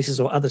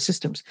databases or other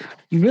systems,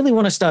 you really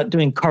want to start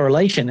doing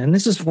correlation. And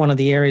this is one of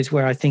the areas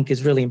where I think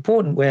is really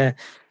important, where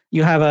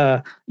you have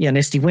an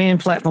SD-WAN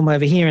platform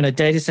over here and a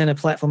data center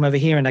platform over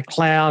here and a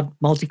cloud,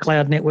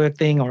 multi-cloud network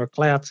thing or a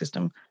cloud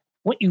system.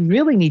 What you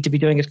really need to be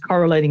doing is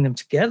correlating them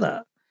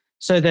together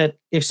so that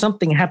if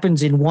something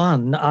happens in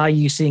one, are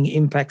you seeing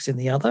impacts in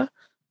the other?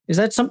 Is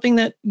that something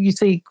that you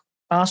see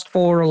asked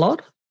for a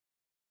lot?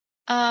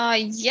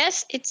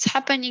 Yes, it's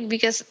happening,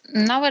 because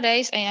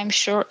nowadays, I am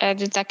sure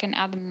Edita can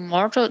add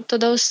more to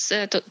those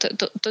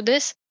to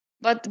this.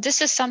 But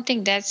this is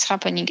something that's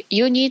happening.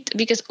 You need,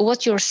 because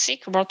what you're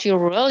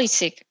really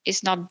sick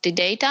is not the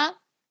data.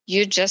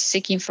 You just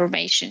seek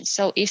information.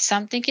 So if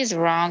something is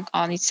wrong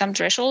on it, some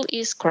threshold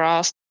is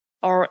crossed,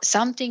 or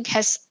something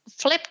has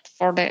flipped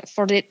for the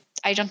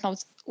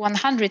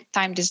 100th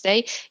time this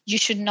day, you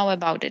should know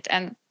about it.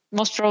 And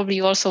most probably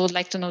you also would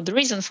like to know the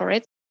reason for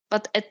it.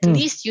 But at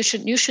least you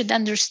should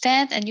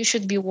understand, and you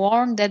should be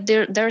warned that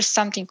there's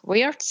something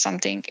weird,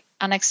 something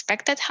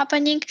unexpected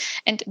happening,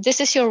 and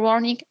this is your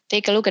warning.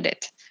 Take a look at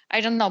it.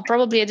 I don't know.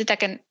 Probably Edith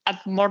can add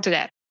more to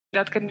that.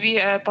 That can be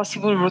a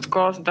possible root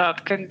cause.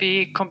 That can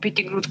be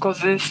competing root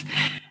causes.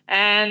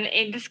 And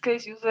in this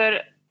case, user,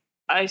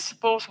 I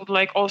suppose, would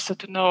like also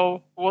to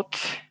know what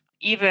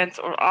events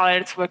or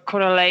alerts were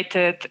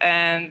correlated,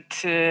 and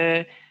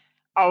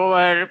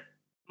our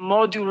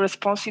module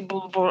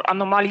responsible for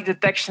anomaly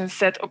detection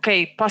said,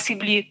 okay,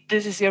 possibly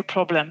this is your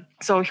problem.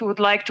 So he would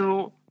like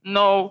to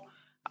know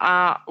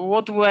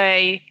what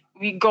way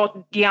we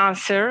got the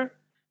answer,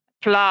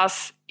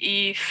 plus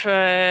if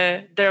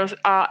there's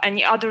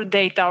any other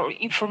data or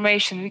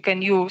information we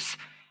can use,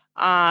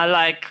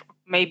 like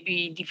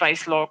maybe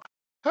device log.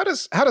 How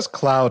does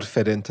cloud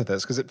fit into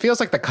this? Because it feels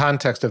like the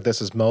context of this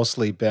has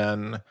mostly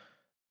been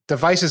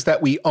devices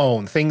that we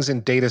own, things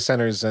in data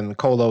centers and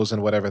colos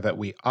and whatever that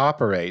we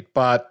operate.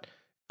 But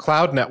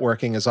cloud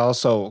networking is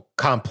also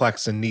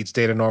complex and needs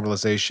data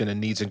normalization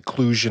and needs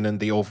inclusion in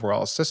the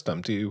overall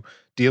system. Do you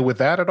deal with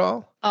that at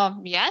all?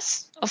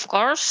 Yes, of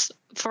course.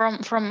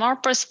 From our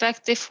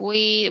perspective,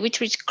 we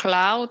treat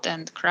cloud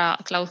and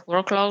cloud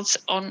workloads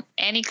on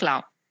any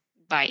cloud.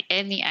 By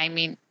any, I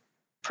mean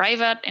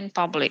private and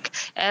public,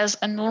 as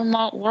a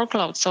normal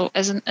workload. So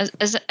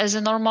as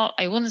a normal,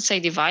 I wouldn't say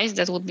device,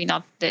 that would be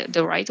not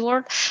the right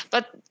word,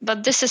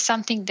 but this is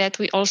something that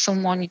we also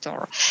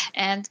monitor.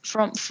 And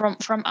from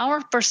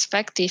our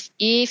perspective,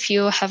 if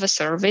you have a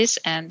service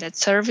and that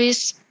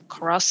service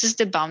crosses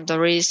the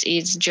boundaries,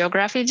 it's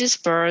geographically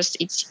dispersed,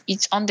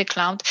 it's on the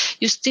cloud,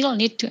 you still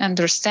need to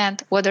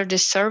understand whether the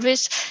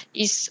service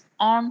is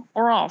on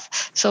or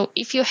off. So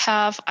if you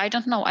have, I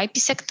don't know,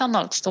 IPsec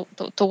tunnels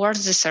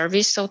towards the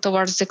service, so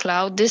towards the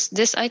cloud, this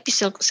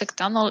IPsec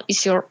tunnel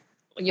is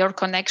your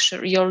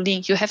connection, your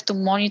link. You have to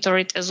monitor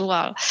it as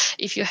well.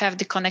 If you have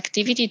the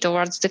connectivity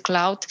towards the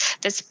cloud,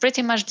 that's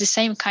pretty much the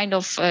same kind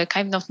of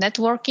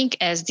networking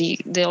as the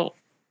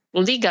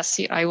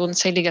legacy. I wouldn't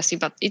say legacy,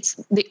 but it's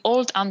the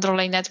old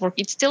underlay network.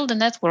 It's still the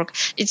network.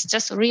 It's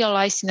just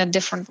realized in a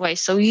different way.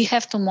 So you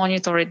have to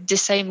monitor it the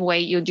same way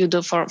you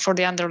do for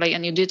the underlay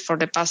and you did for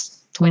the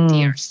past 20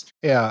 years.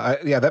 Yeah,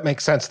 that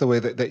makes sense, the way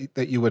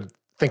that you would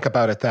think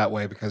about it that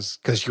way, because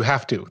you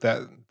have to.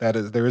 That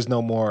is, there is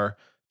no more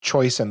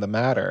choice in the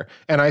matter.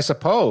 And I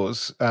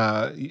suppose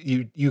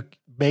you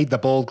made the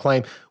bold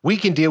claim, we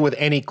can deal with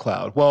any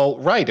cloud. Well,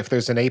 right, if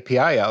there's an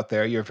API out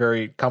there, you're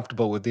very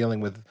comfortable with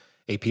dealing with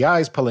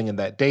APIs, pulling in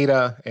that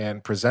data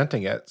and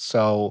presenting it.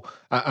 So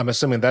I'm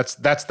assuming that's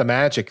the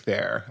magic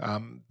there.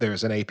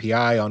 There's an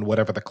API on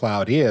whatever the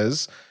cloud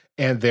is,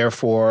 and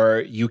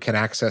therefore you can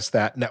access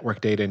that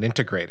network data and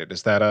integrate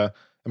it. Am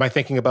I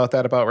thinking about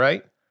that about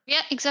right?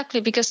 Yeah,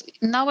 exactly. Because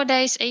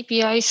nowadays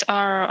APIs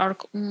are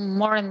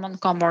more and more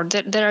common.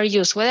 They are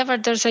used. Whenever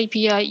there's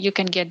API, you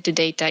can get the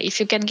data. If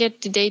you can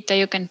get the data,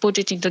 you can put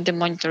it into the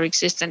monitoring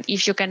system.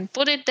 If you can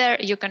put it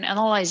there, you can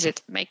analyze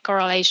it, make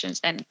correlations,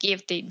 and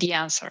give the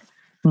answer.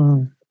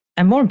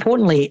 And more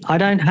importantly, I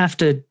don't have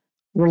to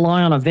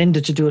rely on a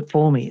vendor to do it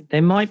for me.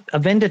 A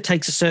vendor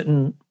takes a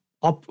certain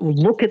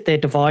look at their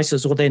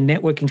devices or their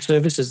networking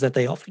services that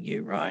they offer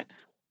you, right?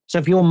 So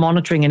if you're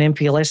monitoring an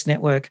MPLS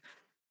network,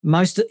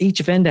 each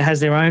vendor has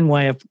their own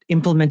way of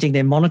implementing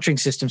their monitoring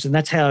systems,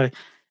 and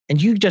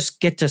and you just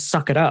get to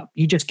suck it up.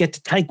 You just get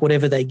to take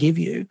whatever they give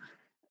you.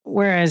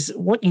 Whereas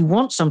what you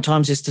want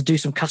sometimes is to do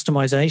some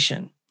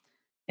customization.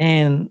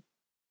 And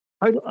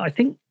I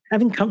think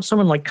having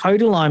someone like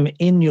Codilime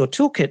in your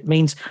toolkit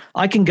means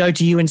I can go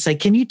to you and say,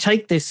 can you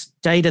take this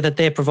data that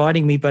they're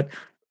providing me, but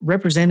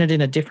represent it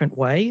in a different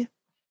way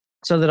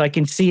so that I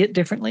can see it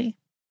differently?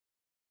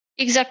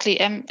 Exactly.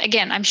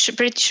 Again, I'm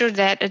pretty sure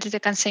that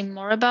Edita can say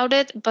more about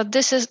it, but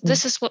this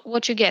is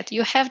what you get.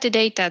 You have the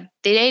data.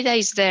 The data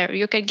is there.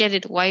 You can get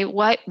it why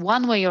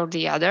one way or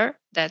the other.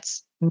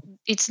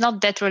 It's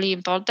not that really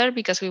important,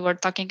 because we were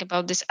talking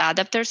about these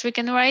adapters we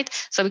can write,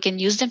 so we can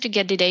use them to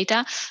get the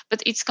data.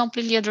 But it's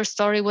completely other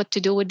story what to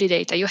do with the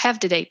data. You have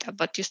the data,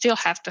 but you still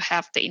have to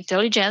have the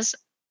intelligence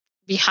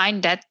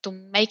behind that to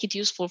make it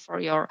useful for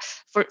your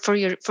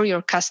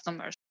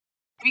customers.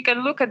 We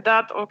can look at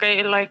that.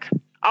 Okay, like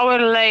our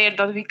layer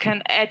that we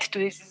can add to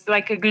this is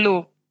like a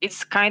glue.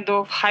 It's kind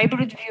of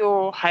hybrid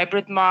view,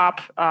 hybrid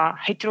map,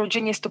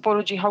 heterogeneous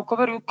topology,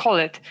 however you call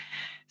it.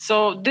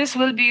 So this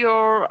will be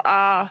your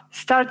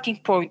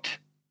starting point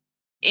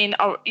in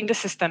the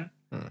system.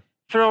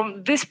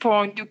 From this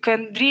point, you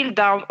can drill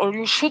down, or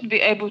you should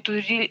be able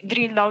to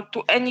drill down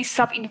to any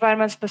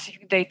sub-environment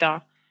specific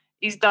data.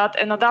 Is that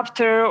an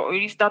adapter, or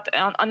is that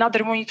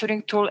another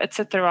monitoring tool,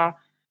 etc.?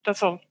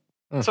 That's all.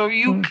 So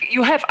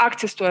you have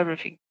access to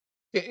everything.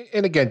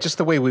 And again, just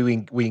the way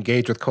we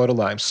engage with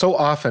Codilime, so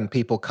often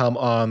people come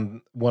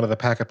on one of the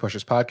Packet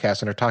Pushers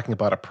podcasts and are talking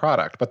about a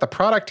product, but the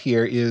product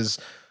here is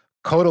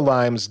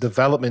Codilime's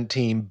development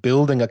team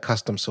building a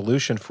custom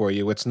solution for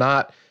you. It's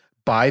not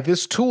buy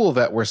this tool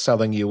that we're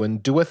selling you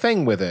and do a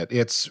thing with it.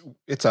 It's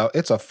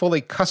a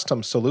fully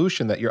custom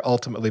solution that you're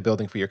ultimately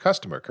building for your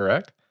customer,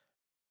 correct?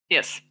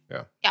 Yes.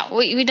 Yeah.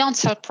 We don't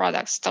sell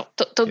products.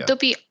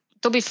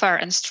 To be fair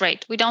and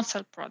straight, we don't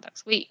sell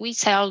products. We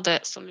sell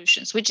the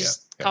solutions, which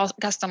is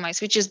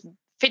customized, which is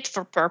fit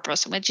for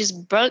purpose, which is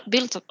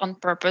built on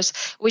purpose,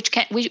 which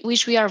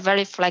we are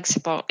very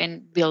flexible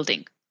in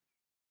building.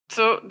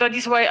 So that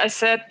is why I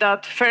said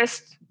that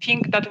first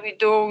thing that we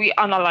do, we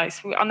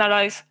analyze. We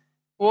analyze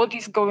what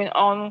is going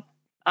on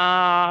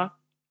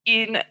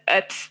in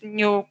a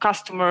new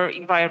customer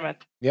environment.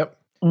 Yep.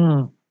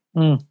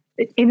 And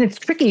it's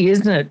tricky,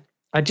 isn't it?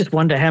 I just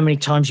wonder how many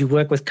times you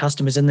work with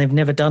customers and they've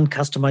never done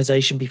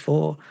customization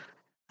before.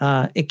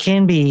 It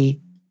can be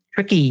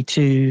tricky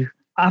to,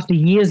 after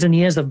years and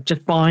years of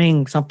just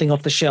buying something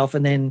off the shelf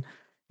and then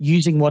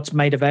using what's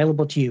made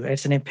available to you,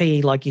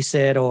 SNMP, like you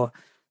said, or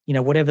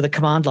whatever the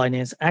command line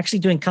is, actually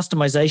doing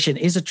customization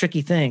is a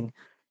tricky thing.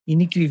 You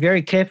need to be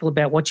very careful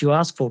about what you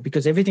ask for,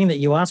 because everything that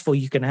you ask for,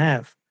 you can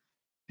have.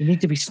 You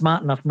need to be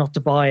smart enough not to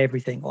buy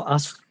everything or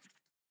ask.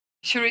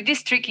 Sure, it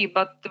is tricky,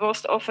 but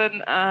most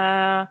often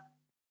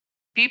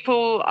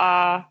people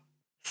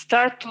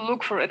start to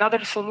look for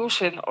another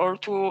solution or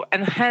to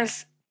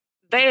enhance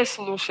their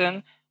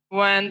solution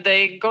when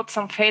they got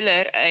some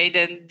failure and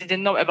then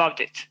didn't know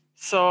about it.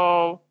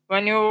 So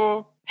when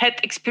you had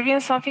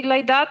experienced something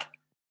like that,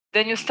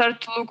 then you start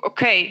to look,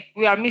 okay,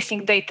 we are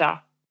missing data.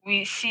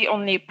 We see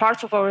only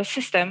parts of our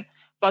system,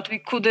 but we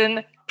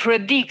couldn't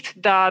predict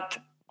that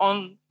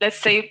on, let's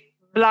say,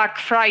 Black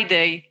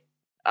Friday,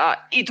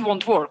 it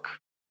won't work.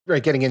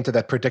 Right, getting into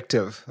that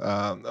predictive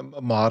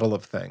model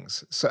of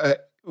things. So,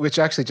 which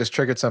actually just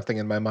triggered something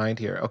in my mind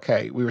here.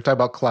 Okay, we were talking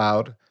about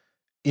cloud,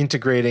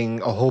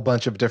 integrating a whole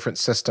bunch of different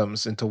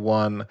systems into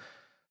one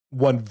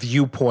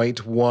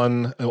viewpoint,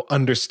 one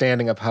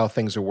understanding of how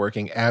things are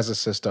working as a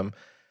system.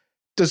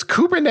 Does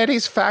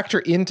Kubernetes factor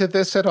into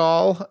this at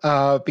all?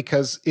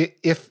 Because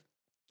if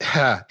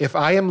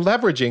I am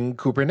leveraging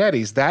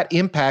Kubernetes, that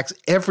impacts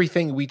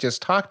everything we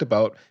just talked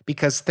about,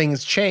 because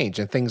things change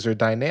and things are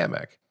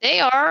dynamic.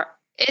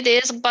 It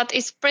is, but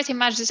it's pretty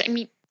much the same. I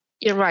mean,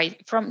 you're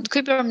right. From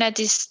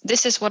Kubernetes,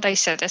 this is what I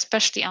said,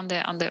 especially on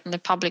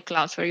the public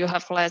clouds, where you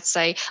have, let's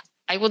say,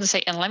 I wouldn't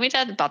say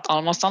unlimited, but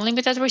almost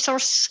unlimited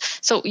resource.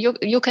 So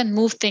you can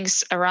move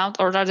things around,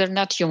 or rather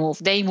not you move.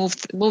 They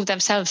move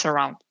themselves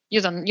around.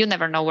 You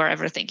never know where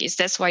everything is.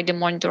 That's why the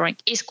monitoring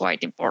is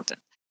quite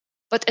important.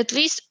 But at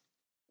least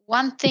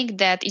one thing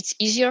that it's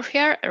easier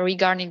here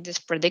regarding this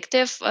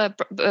predictive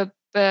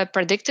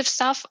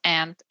stuff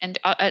and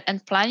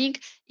planning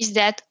is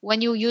that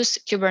when you use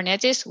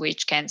Kubernetes,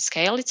 which can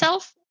scale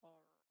itself,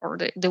 or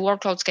the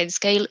workloads can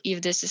scale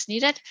if this is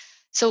needed.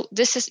 So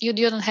this is, you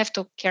don't have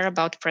to care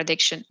about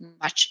prediction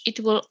much.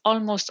 It will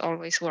almost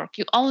always work.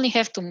 You only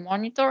have to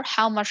monitor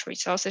how much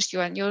resources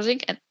you are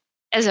using, and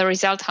as a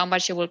result, how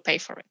much you will pay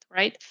for it,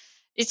 right?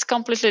 It's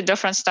completely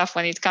different stuff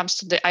when it comes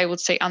to the, I would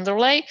say,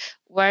 underlay,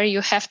 where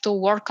you have to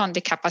work on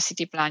the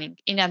capacity planning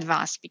in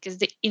advance, because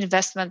the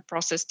investment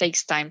process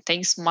takes time,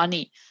 takes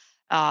money.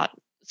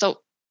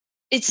 So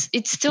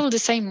it's still the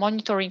same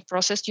monitoring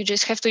process. You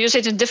just have to use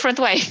it in a different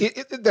way.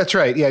 That's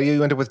right. Yeah,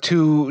 you end up with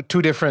two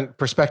different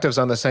perspectives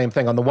on the same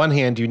thing. On the one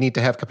hand, you need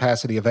to have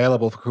capacity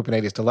available for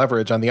Kubernetes to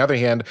leverage. On the other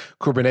hand,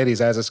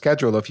 Kubernetes as a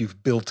scheduler, if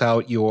you've built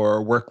out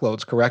your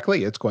workloads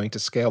correctly, it's going to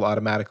scale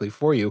automatically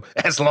for you,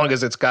 as long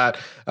as it's got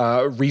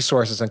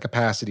resources and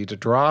capacity to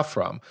draw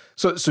from.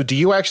 So do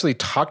you actually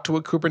talk to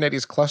a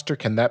Kubernetes cluster?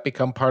 Can that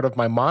become part of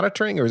my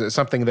monitoring, or is it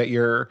something that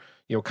you're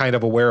kind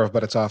of aware of,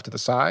 but it's off to the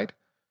side?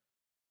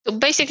 So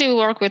basically, we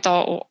work with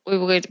all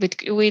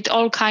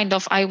kind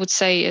of, I would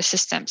say,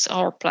 systems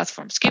or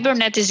platforms.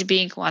 Kubernetes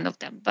being one of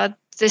them, but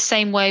the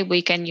same way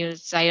we can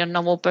use, I don't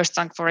know,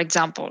 OpenStack, for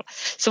example.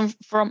 So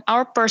from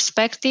our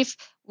perspective,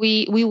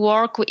 we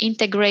work, we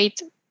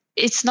integrate.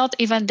 It's not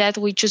even that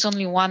we choose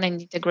only one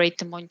and integrate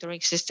the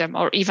monitoring system,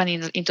 or even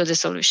into the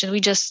solution. We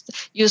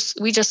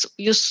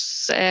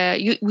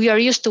are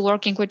used to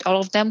working with all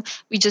of them.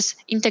 We just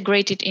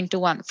integrate it into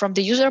one. From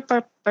the user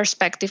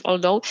perspective,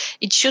 although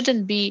it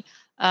shouldn't be.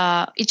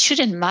 It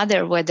shouldn't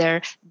matter whether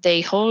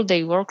they hold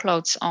their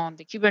workloads on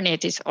the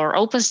Kubernetes or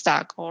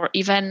OpenStack or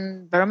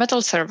even bare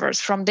metal servers.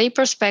 From their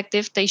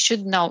perspective, they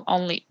should know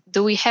only,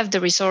 do we have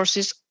the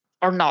resources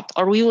or not,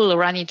 or we will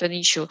run into an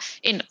issue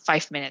in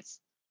 5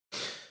 minutes.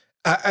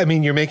 I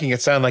mean, you're making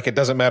it sound like it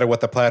doesn't matter what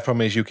the platform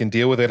is, you can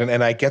deal with it.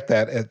 And I get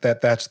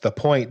that's the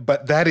point.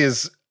 But that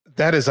is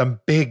a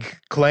big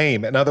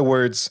claim. In other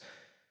words,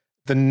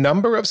 the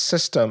number of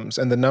systems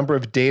and the number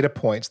of data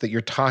points that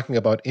you're talking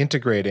about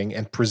integrating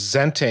and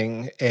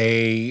presenting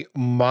a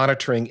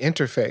monitoring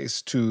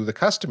interface to the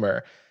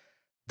customer,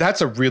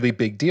 that's a really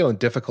big deal and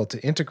difficult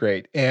to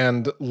integrate.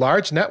 And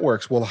large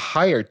networks will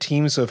hire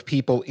teams of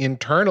people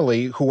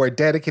internally who are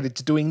dedicated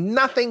to doing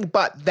nothing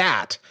but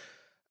that,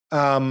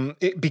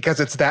 because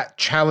it's that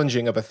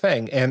challenging of a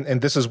thing. And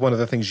this is one of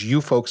the things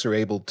you folks are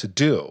able to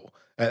do.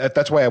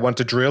 That's why I want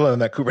to drill in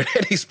that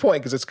Kubernetes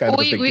point, because it's kind of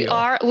a big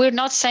deal. We're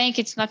not saying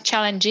it's not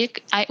challenging.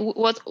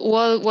 What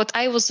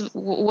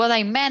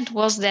I meant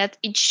was that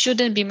it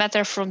shouldn't be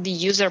matter from the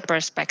user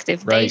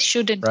perspective. Right, they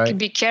shouldn't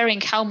be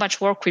caring how much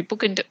work we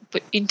put into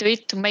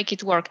it to make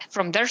it work.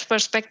 From their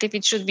perspective,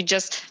 it should be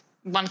just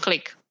one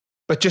click.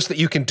 But just that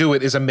you can do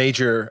it is a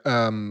major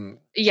selling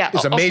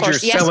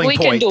we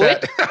point. Can do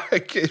it.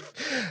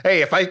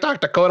 Hey, if I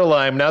talk to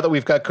Codilime, now that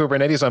we've got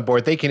Kubernetes on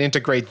board, they can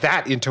integrate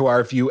that into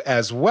our view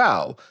as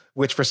well,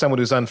 which for someone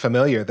who's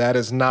unfamiliar, that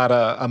is not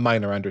a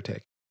minor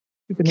undertaking.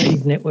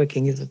 Kubernetes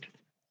networking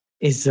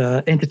is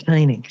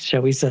entertaining,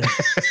 shall we say.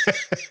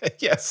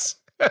 Yes.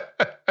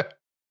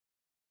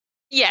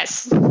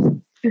 Yes,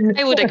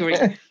 I would agree.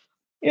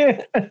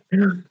 Yeah.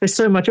 There's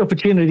so much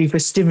opportunity for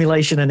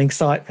stimulation and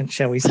excitement,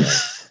 shall we say.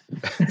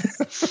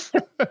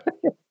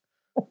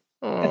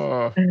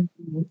 Oh.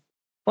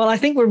 Well, I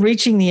think we're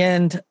reaching the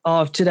end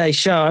of today's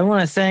show. I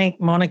want to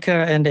thank Monica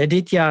and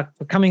Aditya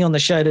for coming on the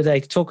show today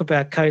to talk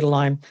about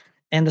Codilime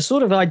and the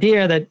sort of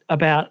idea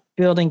about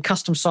building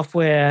custom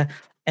software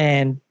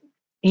and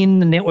in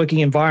the networking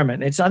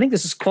environment. I think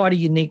this is quite a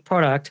unique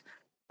product.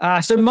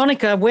 So,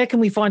 Monica, where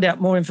can we find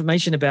out more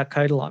information about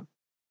Codilime?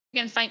 You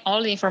can find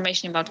all the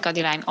information about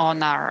Codilime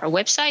on our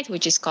website,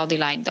 which is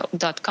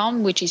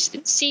codilime.com, which is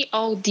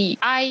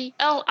CODILIME.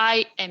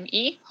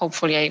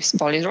 Hopefully I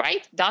spelled it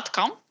right,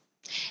 .com.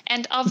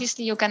 And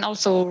obviously you can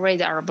also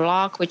read our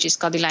blog, which is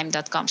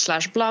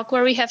codilime.com/blog,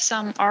 where we have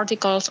some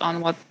articles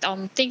on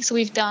things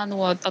we've done,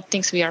 the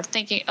things we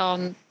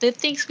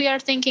are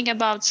thinking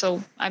about.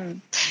 So I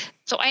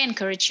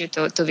encourage you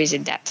to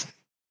visit that.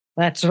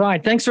 That's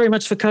right. Thanks very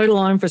much for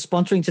Codilime for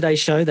sponsoring today's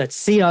show. That's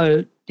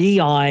CODILIME.com.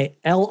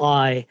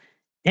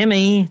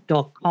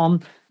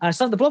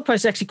 So the blog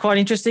post is actually quite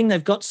interesting.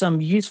 They've got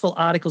some useful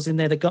articles in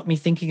there that got me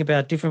thinking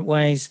about different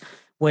ways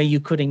where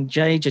you could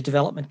engage a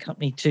development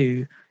company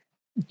to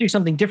do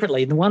something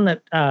differently. The one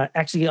that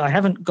actually I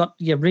haven't got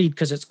to read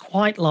because it's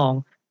quite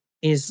long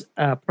is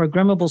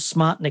Programmable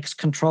SmartNICs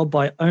controlled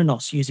by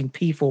ONOS using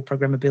P4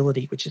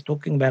 programmability, which is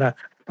talking about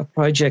a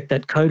project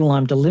that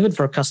Codilime delivered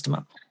for a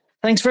customer.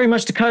 Thanks very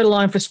much to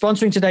Codilime for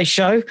sponsoring today's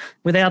show.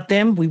 Without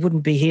them, we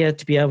wouldn't be here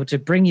to be able to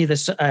bring you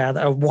this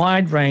a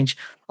wide range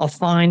of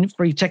fine,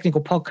 free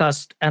technical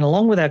podcasts. And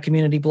along with our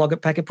community blog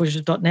at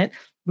packetpushers.net,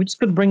 we just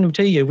couldn't bring them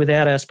to you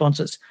without our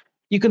sponsors.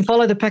 You can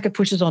follow the Packet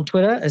Pushers on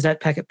Twitter as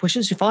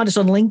 @PacketPushers. You find us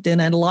on LinkedIn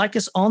and like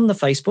us on the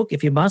Facebook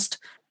if you must.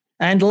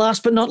 And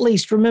last but not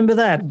least, remember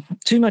that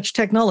too much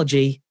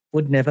technology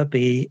would never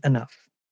be enough.